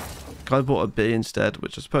weird. Guy bought a bee instead,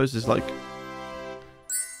 which I suppose is like...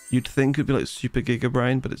 You'd think it'd be like Super Giga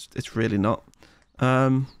Brain, but it's really not.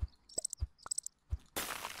 No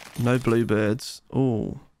bluebirds.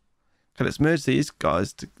 Oh. Okay, let's merge these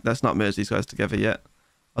guys. Let's not merge these guys together yet.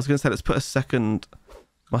 I was going to say let's put a second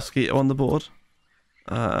mosquito on the board.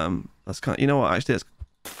 That's kind of... You know what? Actually, it's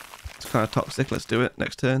kind of toxic. Let's do it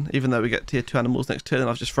next turn. Even though we get tier 2 animals next turn, and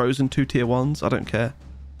I've just frozen 2 tier 1s. I don't care.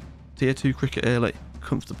 Tier 2 cricket early.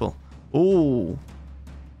 Comfortable. Oh.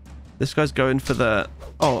 This guy's going for the...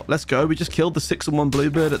 Oh, let's go. We just killed the 6-1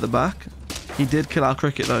 bluebird at the back. He did kill our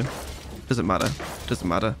cricket, though. Doesn't matter. Doesn't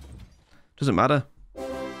matter. Doesn't matter.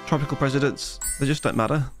 Tropical presidents, they just don't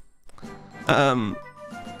matter.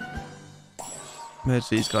 Merge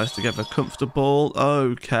these guys together. Comfortable.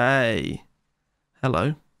 Okay.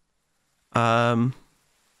 Hello. I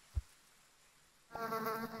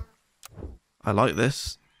like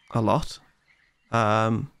this a lot.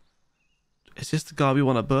 Is this the guy we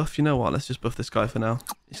want to buff? You know what? Let's just buff this guy for now.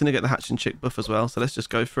 He's going to get the hatching chick buff as well, so let's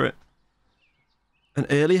just go for it. An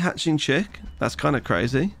early hatching chick? That's kind of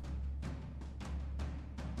crazy.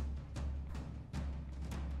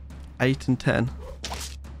 8 and 10.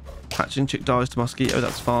 Hatching chick dies to mosquito,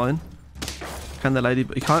 that's fine. Can the lady...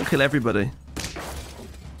 He can't kill everybody.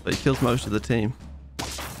 But he kills most of the team.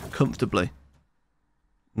 Comfortably.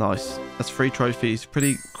 Nice. That's 3 trophies.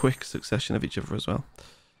 Pretty quick succession of each other as well.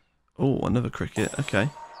 Oh, another cricket. Okay.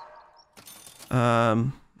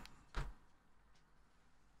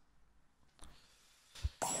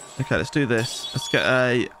 Okay, let's do this. Let's get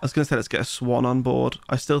a... I was going to say let's get a swan on board.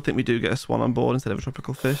 I still think we do get a swan on board instead of a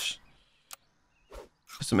tropical fish.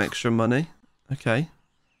 For some extra money. Okay.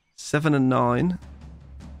 7 and 9.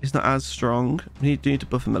 He's not as strong. We do need to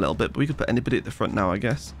buff him a little bit, but we could put anybody at the front now, I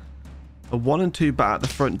guess. A 1 and 2 bat at the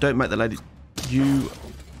front. Don't make the lady... You...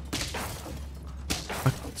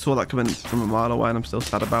 I saw that coming from a mile away and I'm still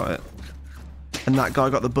sad about it. And that guy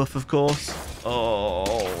got the buff, of course.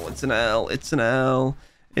 Oh, it's an L. It's an L.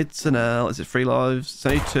 It's an L. Is it 3 lives? It's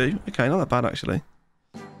only 2. Okay, not that bad, actually.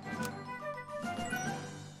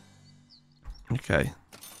 Okay.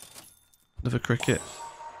 Another cricket.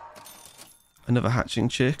 Another hatching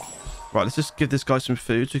chick. Right, let's just give this guy some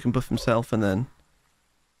food so he can buff himself and then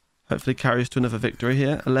hopefully carry us to another victory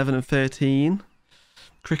here. 11 and 13.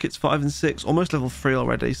 Cricket's 5 and 6. Almost level 3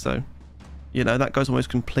 already, so... You know, that guy's almost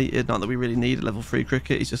completed. Not that we really need a level 3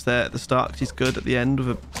 cricket. He's just there at the start because he's good at the end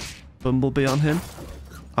with a bumblebee on him.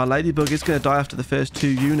 Our ladybug is going to die after the first 2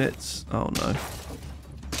 units. Oh, no.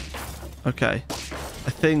 Okay.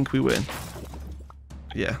 I think we win.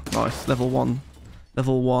 Yeah, nice. Level 1.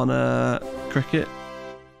 Level 1 cricket.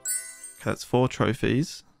 Okay, that's 4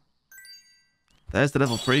 trophies. There's the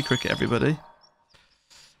level 3 cricket, everybody.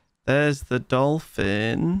 There's the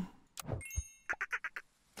dolphin.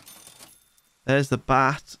 There's the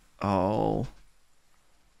bat. Oh.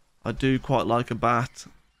 I do quite like a bat.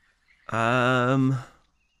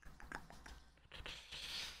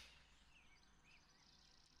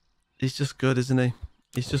 He's just good, isn't he?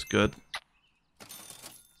 He's just good.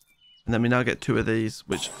 And then we now get 2 of these,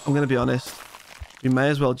 which I'm going to be honest, we may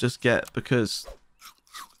as well just get because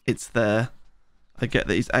it's there. I get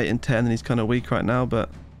that he's 8 and 10 and he's kind of weak right now, but...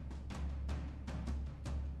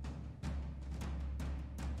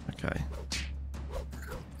 Okay.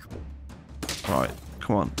 Right,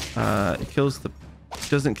 come on. He kills the...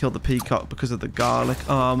 Doesn't kill the peacock because of the garlic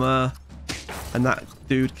armor. And that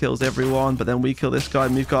dude kills everyone, but then we kill this guy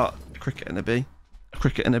and we've got a cricket and a bee. A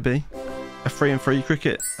cricket and a bee. A 3 and 3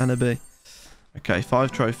 cricket and a bee. Okay,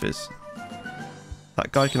 5 trophies.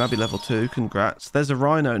 That guy can now be level 2. Congrats. There's a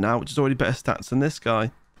rhino now, which is already better stats than this guy.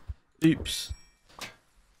 Oops.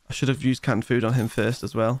 I should have used canned food on him first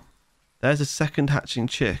as well. There's a second hatching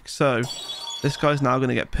chick. So, this guy's now going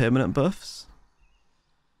to get permanent buffs.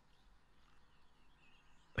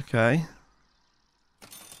 Okay.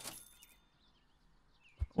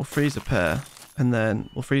 We'll freeze a pair. And then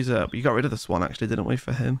we'll freeze a... We got rid of the swan, actually, didn't we,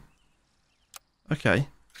 for him? Okay.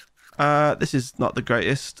 This is not the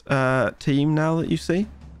greatest team now that you see.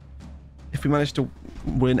 If we manage to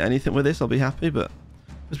win anything with this, I'll be happy, but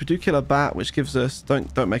because we do kill a bat, which gives us...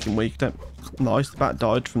 Don't make him weak. Nice, the bat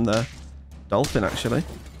died from the dolphin, actually.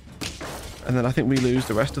 And then I think we lose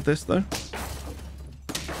the rest of this, though.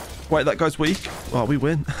 Wait, that guy's weak. Oh, we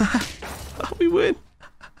win. We win.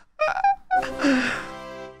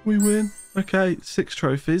 We win. Okay, 6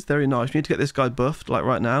 trophies. Very nice. We need to get this guy buffed, like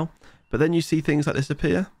right now. But then you see things like this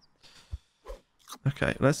appear.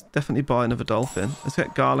 Okay, let's definitely buy another dolphin. Let's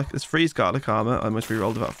get garlic. Let's freeze garlic armor. I almost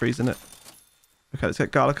re-rolled without freezing it. Okay, let's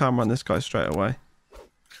get garlic armor on this guy straight away.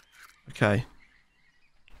 Okay.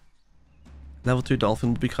 Level 2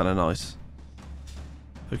 dolphin would be kind of nice.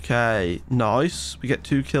 Okay, nice. We get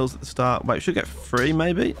 2 kills at the start. Wait, we should get 3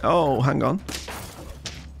 maybe? Oh, hang on.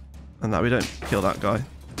 And that we don't kill that guy.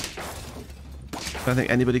 I don't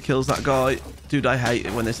think anybody kills that guy. Dude, I hate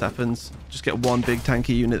it when this happens. Just get one big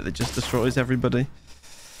tanky unit that just destroys everybody.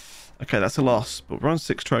 Okay, that's a loss, but we're on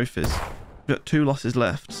 6 trophies. We've got 2 losses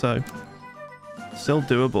left, so still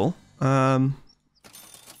doable. I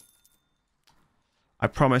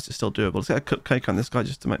promise it's still doable. Let's get a cupcake on this guy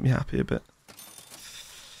just to make me happy a bit.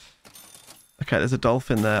 Okay, there's a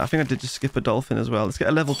dolphin there. I think I did just skip a dolphin as well. Let's get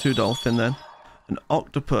a level 2 dolphin then. An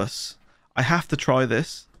octopus. I have to try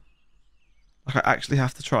this. Like, I actually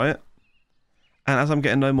have to try it. And as I'm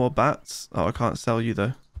getting no more bats... Oh, I can't sell you,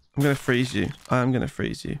 though. I'm going to freeze you. I am going to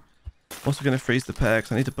freeze you. I'm also going to freeze the pair,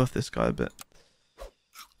 because I need to buff this guy a bit.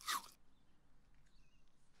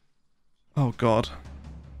 Oh god.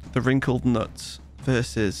 The wrinkled nuts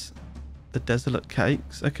versus the desolate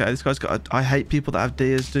cakes. Okay, this guy's got I hate people that have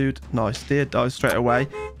deers, dude. Nice. Deer dies straight away.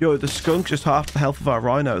 Yo, the skunk's just half the health of our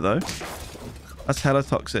rhino, though. That's hella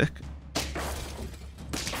toxic.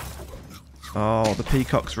 Oh, the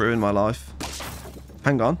peacock's ruined my life.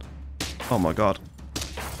 Hang on. Oh my god.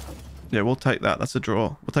 Yeah, we'll take that. That's a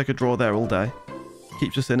draw. We'll take a draw there all day.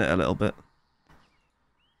 Keeps us in it a little bit.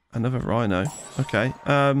 Another rhino. Okay.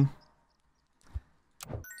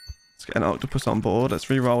 Let's get an octopus on board. Let's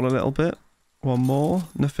re-roll a little bit. One more.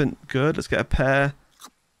 Nothing good. Let's get a pair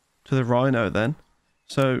to the rhino then.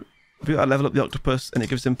 So we got to level up the octopus and it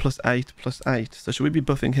gives him +8/+8. So should we be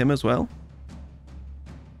buffing him as well?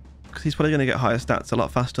 Because he's probably going to get higher stats a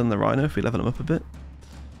lot faster than the rhino if we level him up a bit.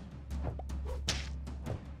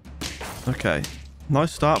 Okay.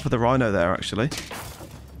 Nice start for the rhino there, actually.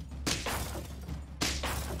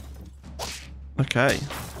 Okay.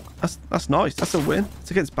 That's nice. That's a win.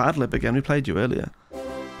 It's against Badlib again. We played you earlier.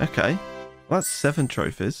 Okay. Well, that's 7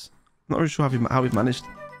 trophies. I'm not really sure how we've managed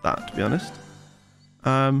that, to be honest.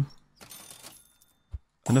 Another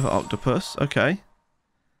octopus. Okay.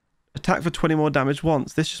 Attack for 20 more damage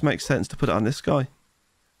once. This just makes sense to put it on this guy. And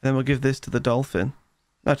then we'll give this to the dolphin.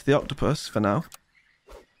 No, to the octopus for now.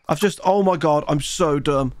 Oh my god, I'm so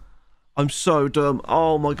dumb. I'm so dumb.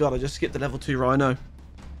 Oh my god, I just skipped the level 2 rhino.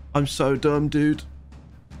 I'm so dumb, dude.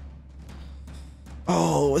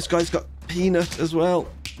 Oh, this guy's got peanut as well.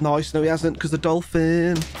 Nice. No, he hasn't, because the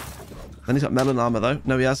dolphin. Then he's got melon armor, though.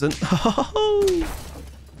 No, he hasn't.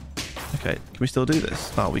 Okay, can we still do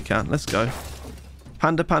this? Oh, we can. Let's go.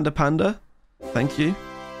 Panda, panda, panda. Thank you.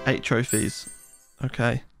 8 trophies.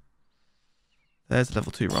 Okay. There's a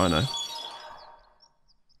level 2 rhino.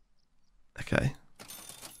 Okay.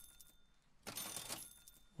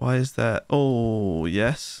 Why is there... Oh,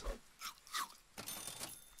 yes.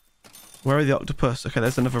 Where are the octopus? Okay,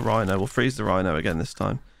 there's another rhino. We'll freeze the rhino again this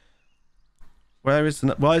time. Why is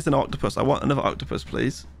an octopus? I want another octopus,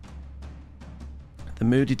 please. The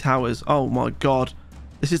Moody Towers. Oh my god.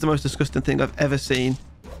 This is the most disgusting thing I've ever seen.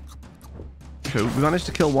 Okay, we managed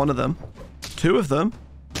to kill one of them. 2 of them.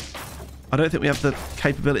 I don't think we have the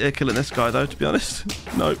capability of killing this guy, though, to be honest.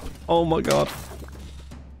 Nope. Oh my god.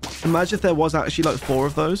 Imagine if there was actually like 4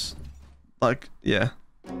 of those. Like, yeah.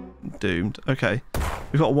 Doomed. Okay.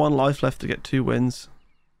 We've got 1 life left to get 2 wins.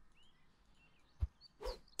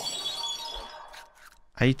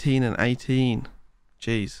 18 and 18.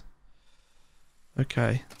 Jeez.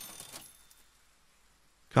 Okay.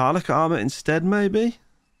 Garlic armor instead, maybe?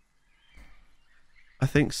 I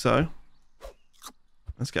think so.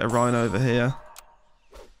 Let's get a rhino over here.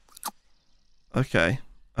 Okay.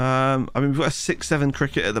 I mean, we've got a 6/7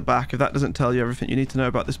 cricket at the back. If that doesn't tell you everything you need to know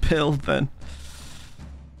about this build, then...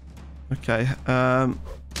 Okay.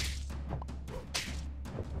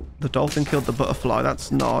 The dolphin killed the butterfly.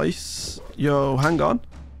 That's nice. Yo, hang on.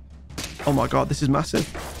 Oh my god, this is massive.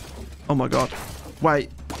 Oh my god. Wait.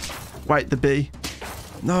 Wait, the bee.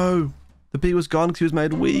 No. The bee was gone because he was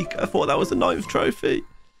made weak. I thought that was the 9th trophy.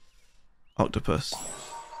 Octopus.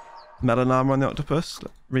 Melon armor on the octopus.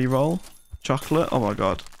 Reroll. Chocolate. Oh my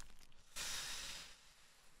god.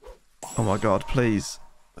 Oh my god, please.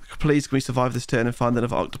 Please, can we survive this turn and find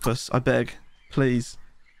another octopus? I beg. Please.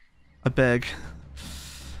 I beg.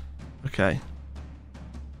 Okay.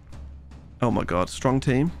 Oh my god, strong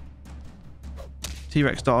team.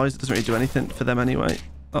 T-Rex dies. It doesn't really do anything for them anyway.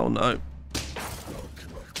 Oh no.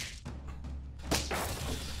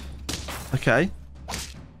 Okay.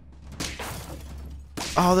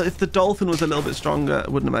 Oh, if the dolphin was a little bit stronger, it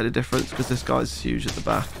wouldn't have made a difference because this guy's huge at the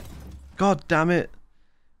back. God damn it.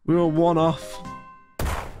 We were 1 off.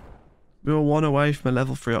 We were 1 away from a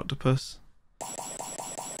level 3 octopus.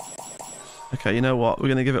 Okay, you know what? We're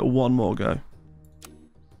going to give it 1 more go.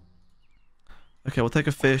 Okay, we'll take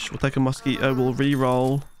a fish. We'll take a mosquito. We'll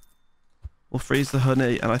re-roll. We'll freeze the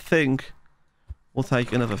honey. And I think we'll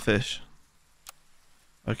take another fish.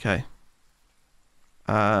 Okay.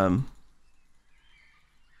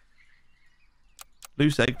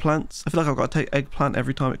 Loose eggplants. I feel like I've got to take eggplant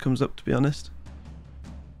every time it comes up, to be honest.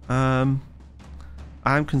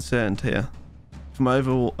 I'm concerned here. For my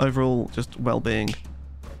overall just well-being.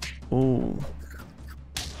 Ooh.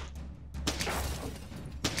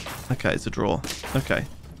 Okay, it's a draw. Okay.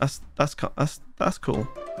 That's cool.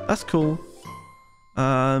 That's cool.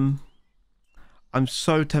 I'm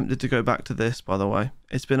so tempted to go back to this, by the way.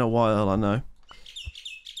 It's been a while, I know.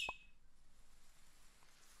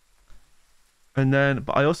 And then,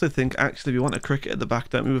 but I also think actually we want a cricket at the back,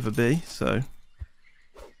 don't we, with a bee, so...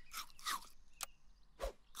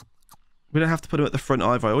 We don't have to put him at the front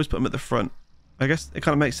either. I always put him at the front. I guess it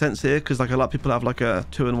kind of makes sense here because like a lot of people have like a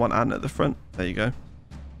 2-in-1 ant at the front. There you go.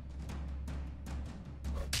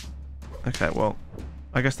 Okay, well,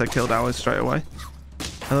 I guess they killed ours straight away.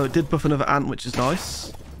 Although it did buff another ant, which is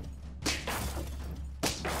nice.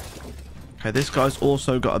 Okay, this guy's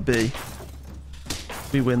also got a bee.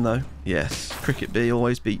 We win though. Yes, cricket bee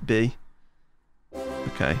always beat bee.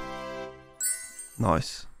 Okay.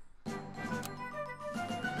 Nice.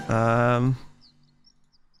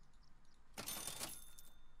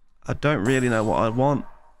 I don't really know what I want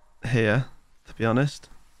here, to be honest.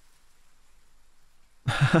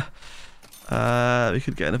 We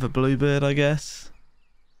could get another bluebird, I guess.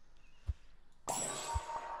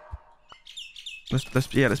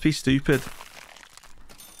 Let's be stupid.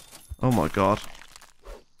 Oh my god.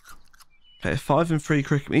 Okay, 5 and 3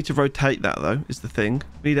 cricket. We need to rotate that though, is the thing.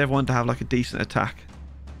 We need everyone to have like a decent attack.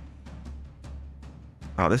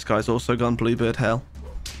 Oh, this guy's also gone bluebird hell.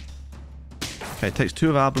 Okay, it takes 2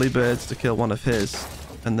 of our bluebirds to kill 1 of his.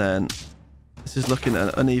 And then this is looking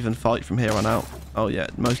at an uneven fight from here on out. Oh yeah,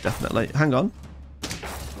 most definitely. Hang on.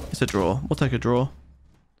 It's a draw. We'll take a draw.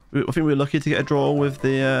 I think we were lucky to get a draw with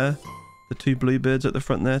the 2 bluebirds at the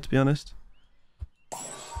front there, to be honest.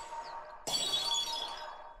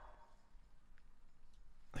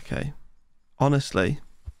 Okay. Honestly.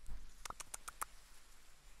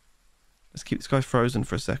 Let's keep this guy frozen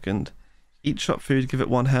for a second. Eat shop food, give it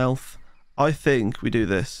 1 health. I think we do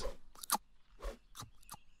this.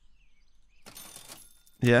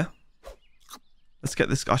 Yeah. Let's get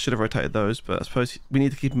this. I should have rotated those, but I suppose we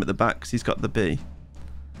need to keep him at the back because he's got the bee.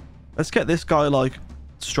 Let's get this guy like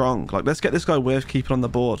strong. Like let's get this guy worth keeping on the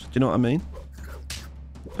board. Do you know what I mean?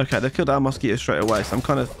 Okay, they killed our mosquito straight away, so I'm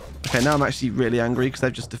kind of okay. Now I'm actually really angry because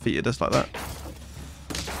they've just defeated us like that.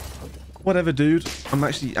 Whatever, dude. I'm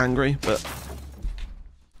actually angry, but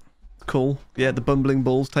cool. Yeah, the bumbling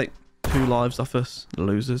bulls take 2 lives off us,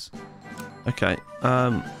 losers. Okay.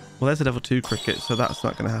 Well, there's a level 2 cricket, so that's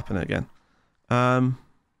not going to happen again.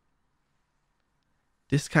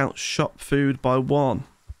 Discount shop food by 1.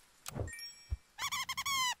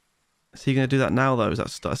 Is he going to do that now, though? Is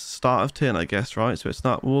that start of turn, I guess, right? So it's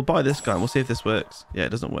not... We'll buy this guy and we'll see if this works. Yeah, it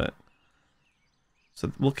doesn't work.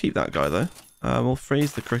 So we'll keep that guy, though. We'll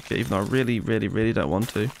freeze the cricket, even though I really don't want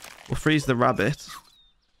to. We'll freeze the rabbit.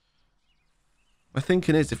 My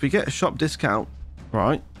thinking is, if we get a shop discount,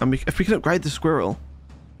 right, and if we can upgrade the squirrel,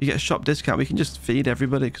 you get a shop discount, we can just feed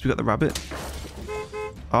everybody because we got the rabbit.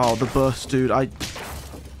 Oh, the bus, dude.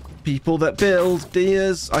 People that build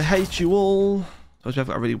deers, I hate you all. I suppose we've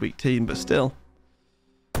got a really weak team, but still.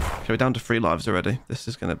 Okay, we're down to 3 lives already. This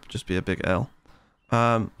is going to just be a big L.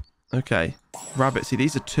 Okay. Rabbit. See,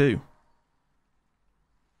 these are 2.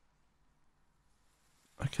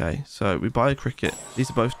 Okay, so we buy a cricket.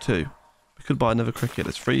 These are both 2. We could buy another cricket.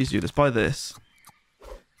 Let's freeze you. Let's buy this.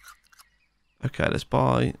 Okay, let's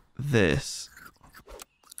buy this.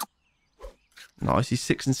 Nice. He's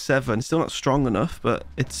 6 and 7. Still not strong enough, but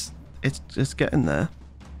it's just getting there.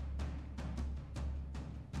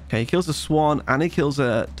 Okay, he kills a swan and he kills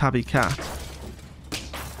a tabby cat.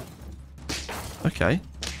 Okay.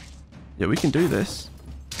 Yeah, we can do this.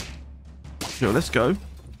 Yo, let's go.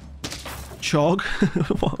 Chog.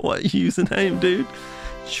 what username, dude?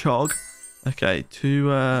 Chog. Okay,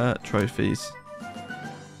 2 trophies.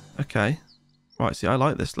 Okay. Right, see, I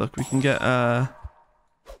like this. Look, we can get...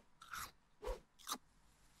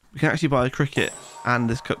 we can actually buy a cricket and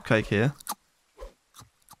this cupcake here.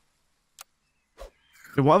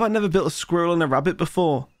 Why have I never built a squirrel and a rabbit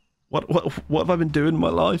before? What have I been doing in my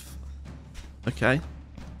life? Okay.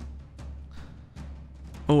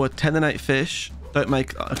 Oh, a 10 and 8 fish. Don't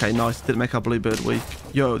make... Okay, nice. Didn't make our bluebird weak.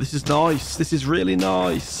 Yo, this is nice. This is really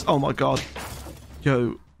nice. Oh my god.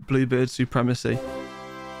 Yo, bluebird supremacy.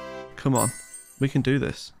 Come on. We can do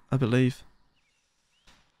this. I believe.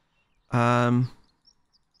 We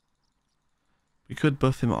could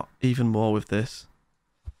buff him up even more with this.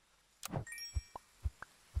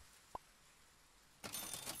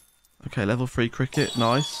 Okay, level 3 cricket.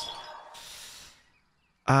 Nice.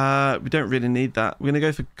 We don't really need that. We're going to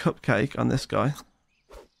go for cupcake on this guy.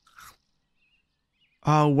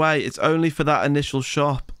 Oh, wait. It's only for that initial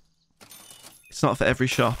shop. It's not for every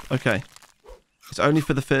shop. Okay. It's only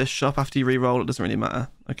for the first shop. After you re-roll, it doesn't really matter.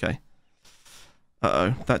 Okay.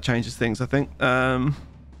 Uh-oh. That changes things, I think.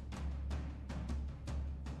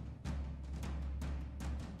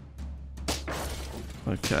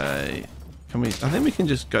 Okay. Can we... I think we can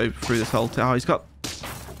just go through this whole... Oh, he's got...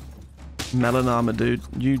 Melon armor, dude.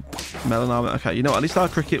 You... Melon armor. Okay, you know what? At least our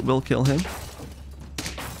cricket will kill him.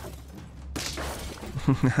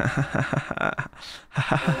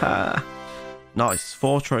 Nice.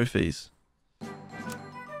 4 trophies.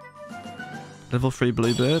 Level 3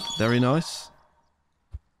 bluebird, very nice.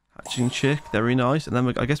 Hatching chick, very nice. And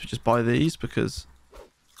then I guess we just buy these because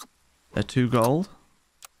they're 2 gold.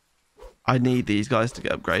 I need these guys to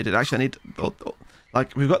get upgraded. Actually, I need...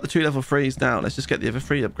 like, we've got the 2 level 3s now. Let's just get the other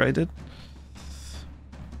 3 upgraded.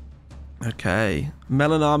 Okay.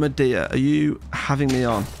 Melon Armored Deer, are you having me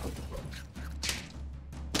on?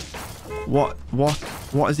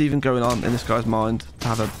 What is even going on in this guy's mind to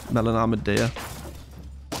have a Melon Armored Deer?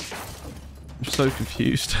 I'm so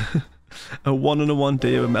confused. A 1 and a 1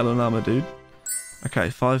 deer with Melon Armor, dude.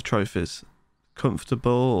 Okay, 5 trophies.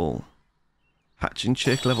 Comfortable. Hatching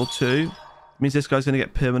chick, level 2. Means this guy's going to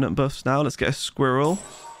get permanent buffs now. Let's get a squirrel.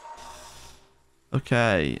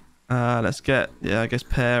 Okay. Let's get, yeah, I guess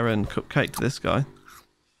pear and cupcake to this guy.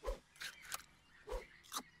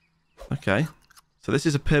 Okay. So this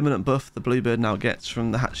is a permanent buff the bluebird now gets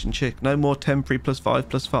from the hatching chick. No more temporary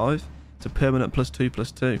 +5/+5. It's a permanent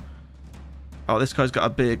 +2/+2. Oh, this guy's got a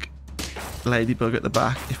big ladybug at the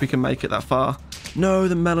back. If we can make it that far. No,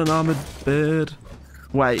 the melon armored bird.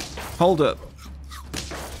 Wait, hold up.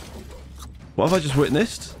 What have I just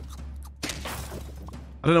witnessed? I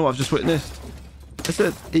don't know what I've just witnessed. Is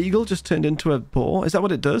an eagle just turned into a boar? Is that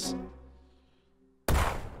what it does?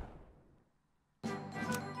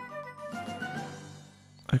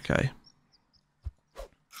 Okay.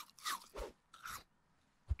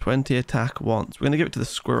 20 attack once. We're going to give it to the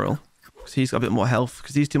squirrel. Because he's got a bit more health.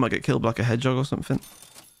 Because these two might get killed by like a hedgehog or something.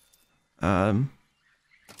 Oh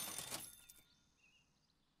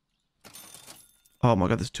my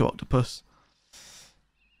god, there's 2 octopus.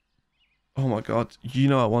 Oh my god. You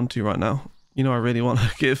know I want to right now. You know I really want to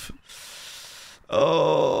give.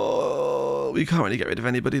 Oh, we can't really get rid of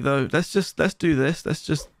anybody though. Let's do this. Let's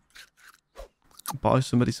just buy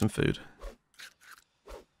somebody some food.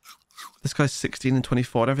 This guy's 16 and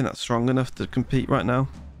 24. I don't think that's strong enough to compete right now.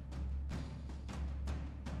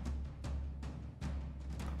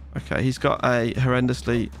 Okay, he's got a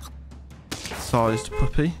horrendously sized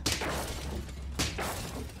puppy.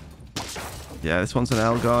 Yeah, this one's an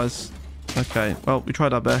L, guys. Okay, well, we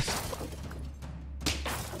tried our best.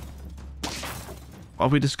 What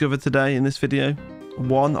have we discovered today in this video?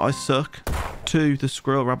 1, I suck. 2, the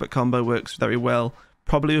squirrel rabbit combo works very well.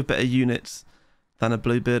 Probably with better units than a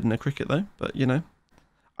bluebird and a cricket though, but you know.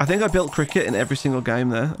 I think I built cricket in every single game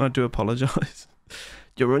there, and I do apologise.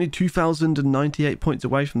 You're only 2,098 points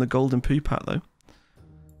away from the golden poo pat though.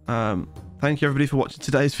 Thank you everybody for watching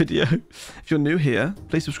today's video. If you're new here,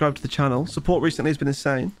 please subscribe to the channel. Support recently has been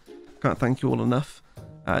insane. Can't thank you all enough.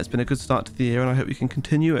 It's been a good start to the year and I hope we can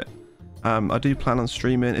continue it. I do plan on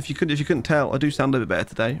streaming. If you couldn't tell, I do sound a bit better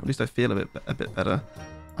today. Or at least I feel a bit better.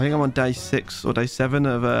 I think I'm on day 6 or day 7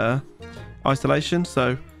 of isolation.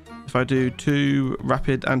 So if I do 2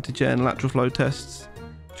 rapid antigen lateral flow tests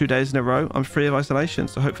 2 days in a row, I'm free of isolation.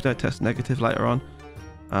 So hopefully I test negative later on.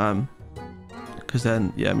 Because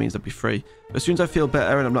then, yeah, it means I'll be free. But as soon as I feel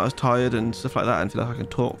better and I'm not as tired and stuff like that and feel like I can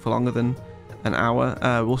talk for longer than an hour,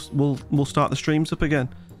 we'll start the streams up again.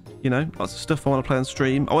 You know, lots of stuff I want to play on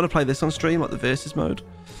stream. I want to play this on stream, like the versus mode.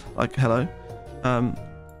 Like, hello.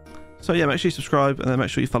 So yeah, make sure you subscribe and then make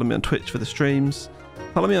sure you follow me on Twitch for the streams.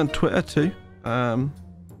 Follow me on Twitter too.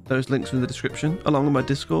 Those links are in the description, along with my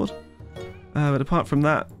Discord. But apart from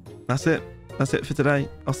that, that's it. That's it for today.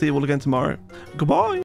 I'll see you all again tomorrow. Goodbye.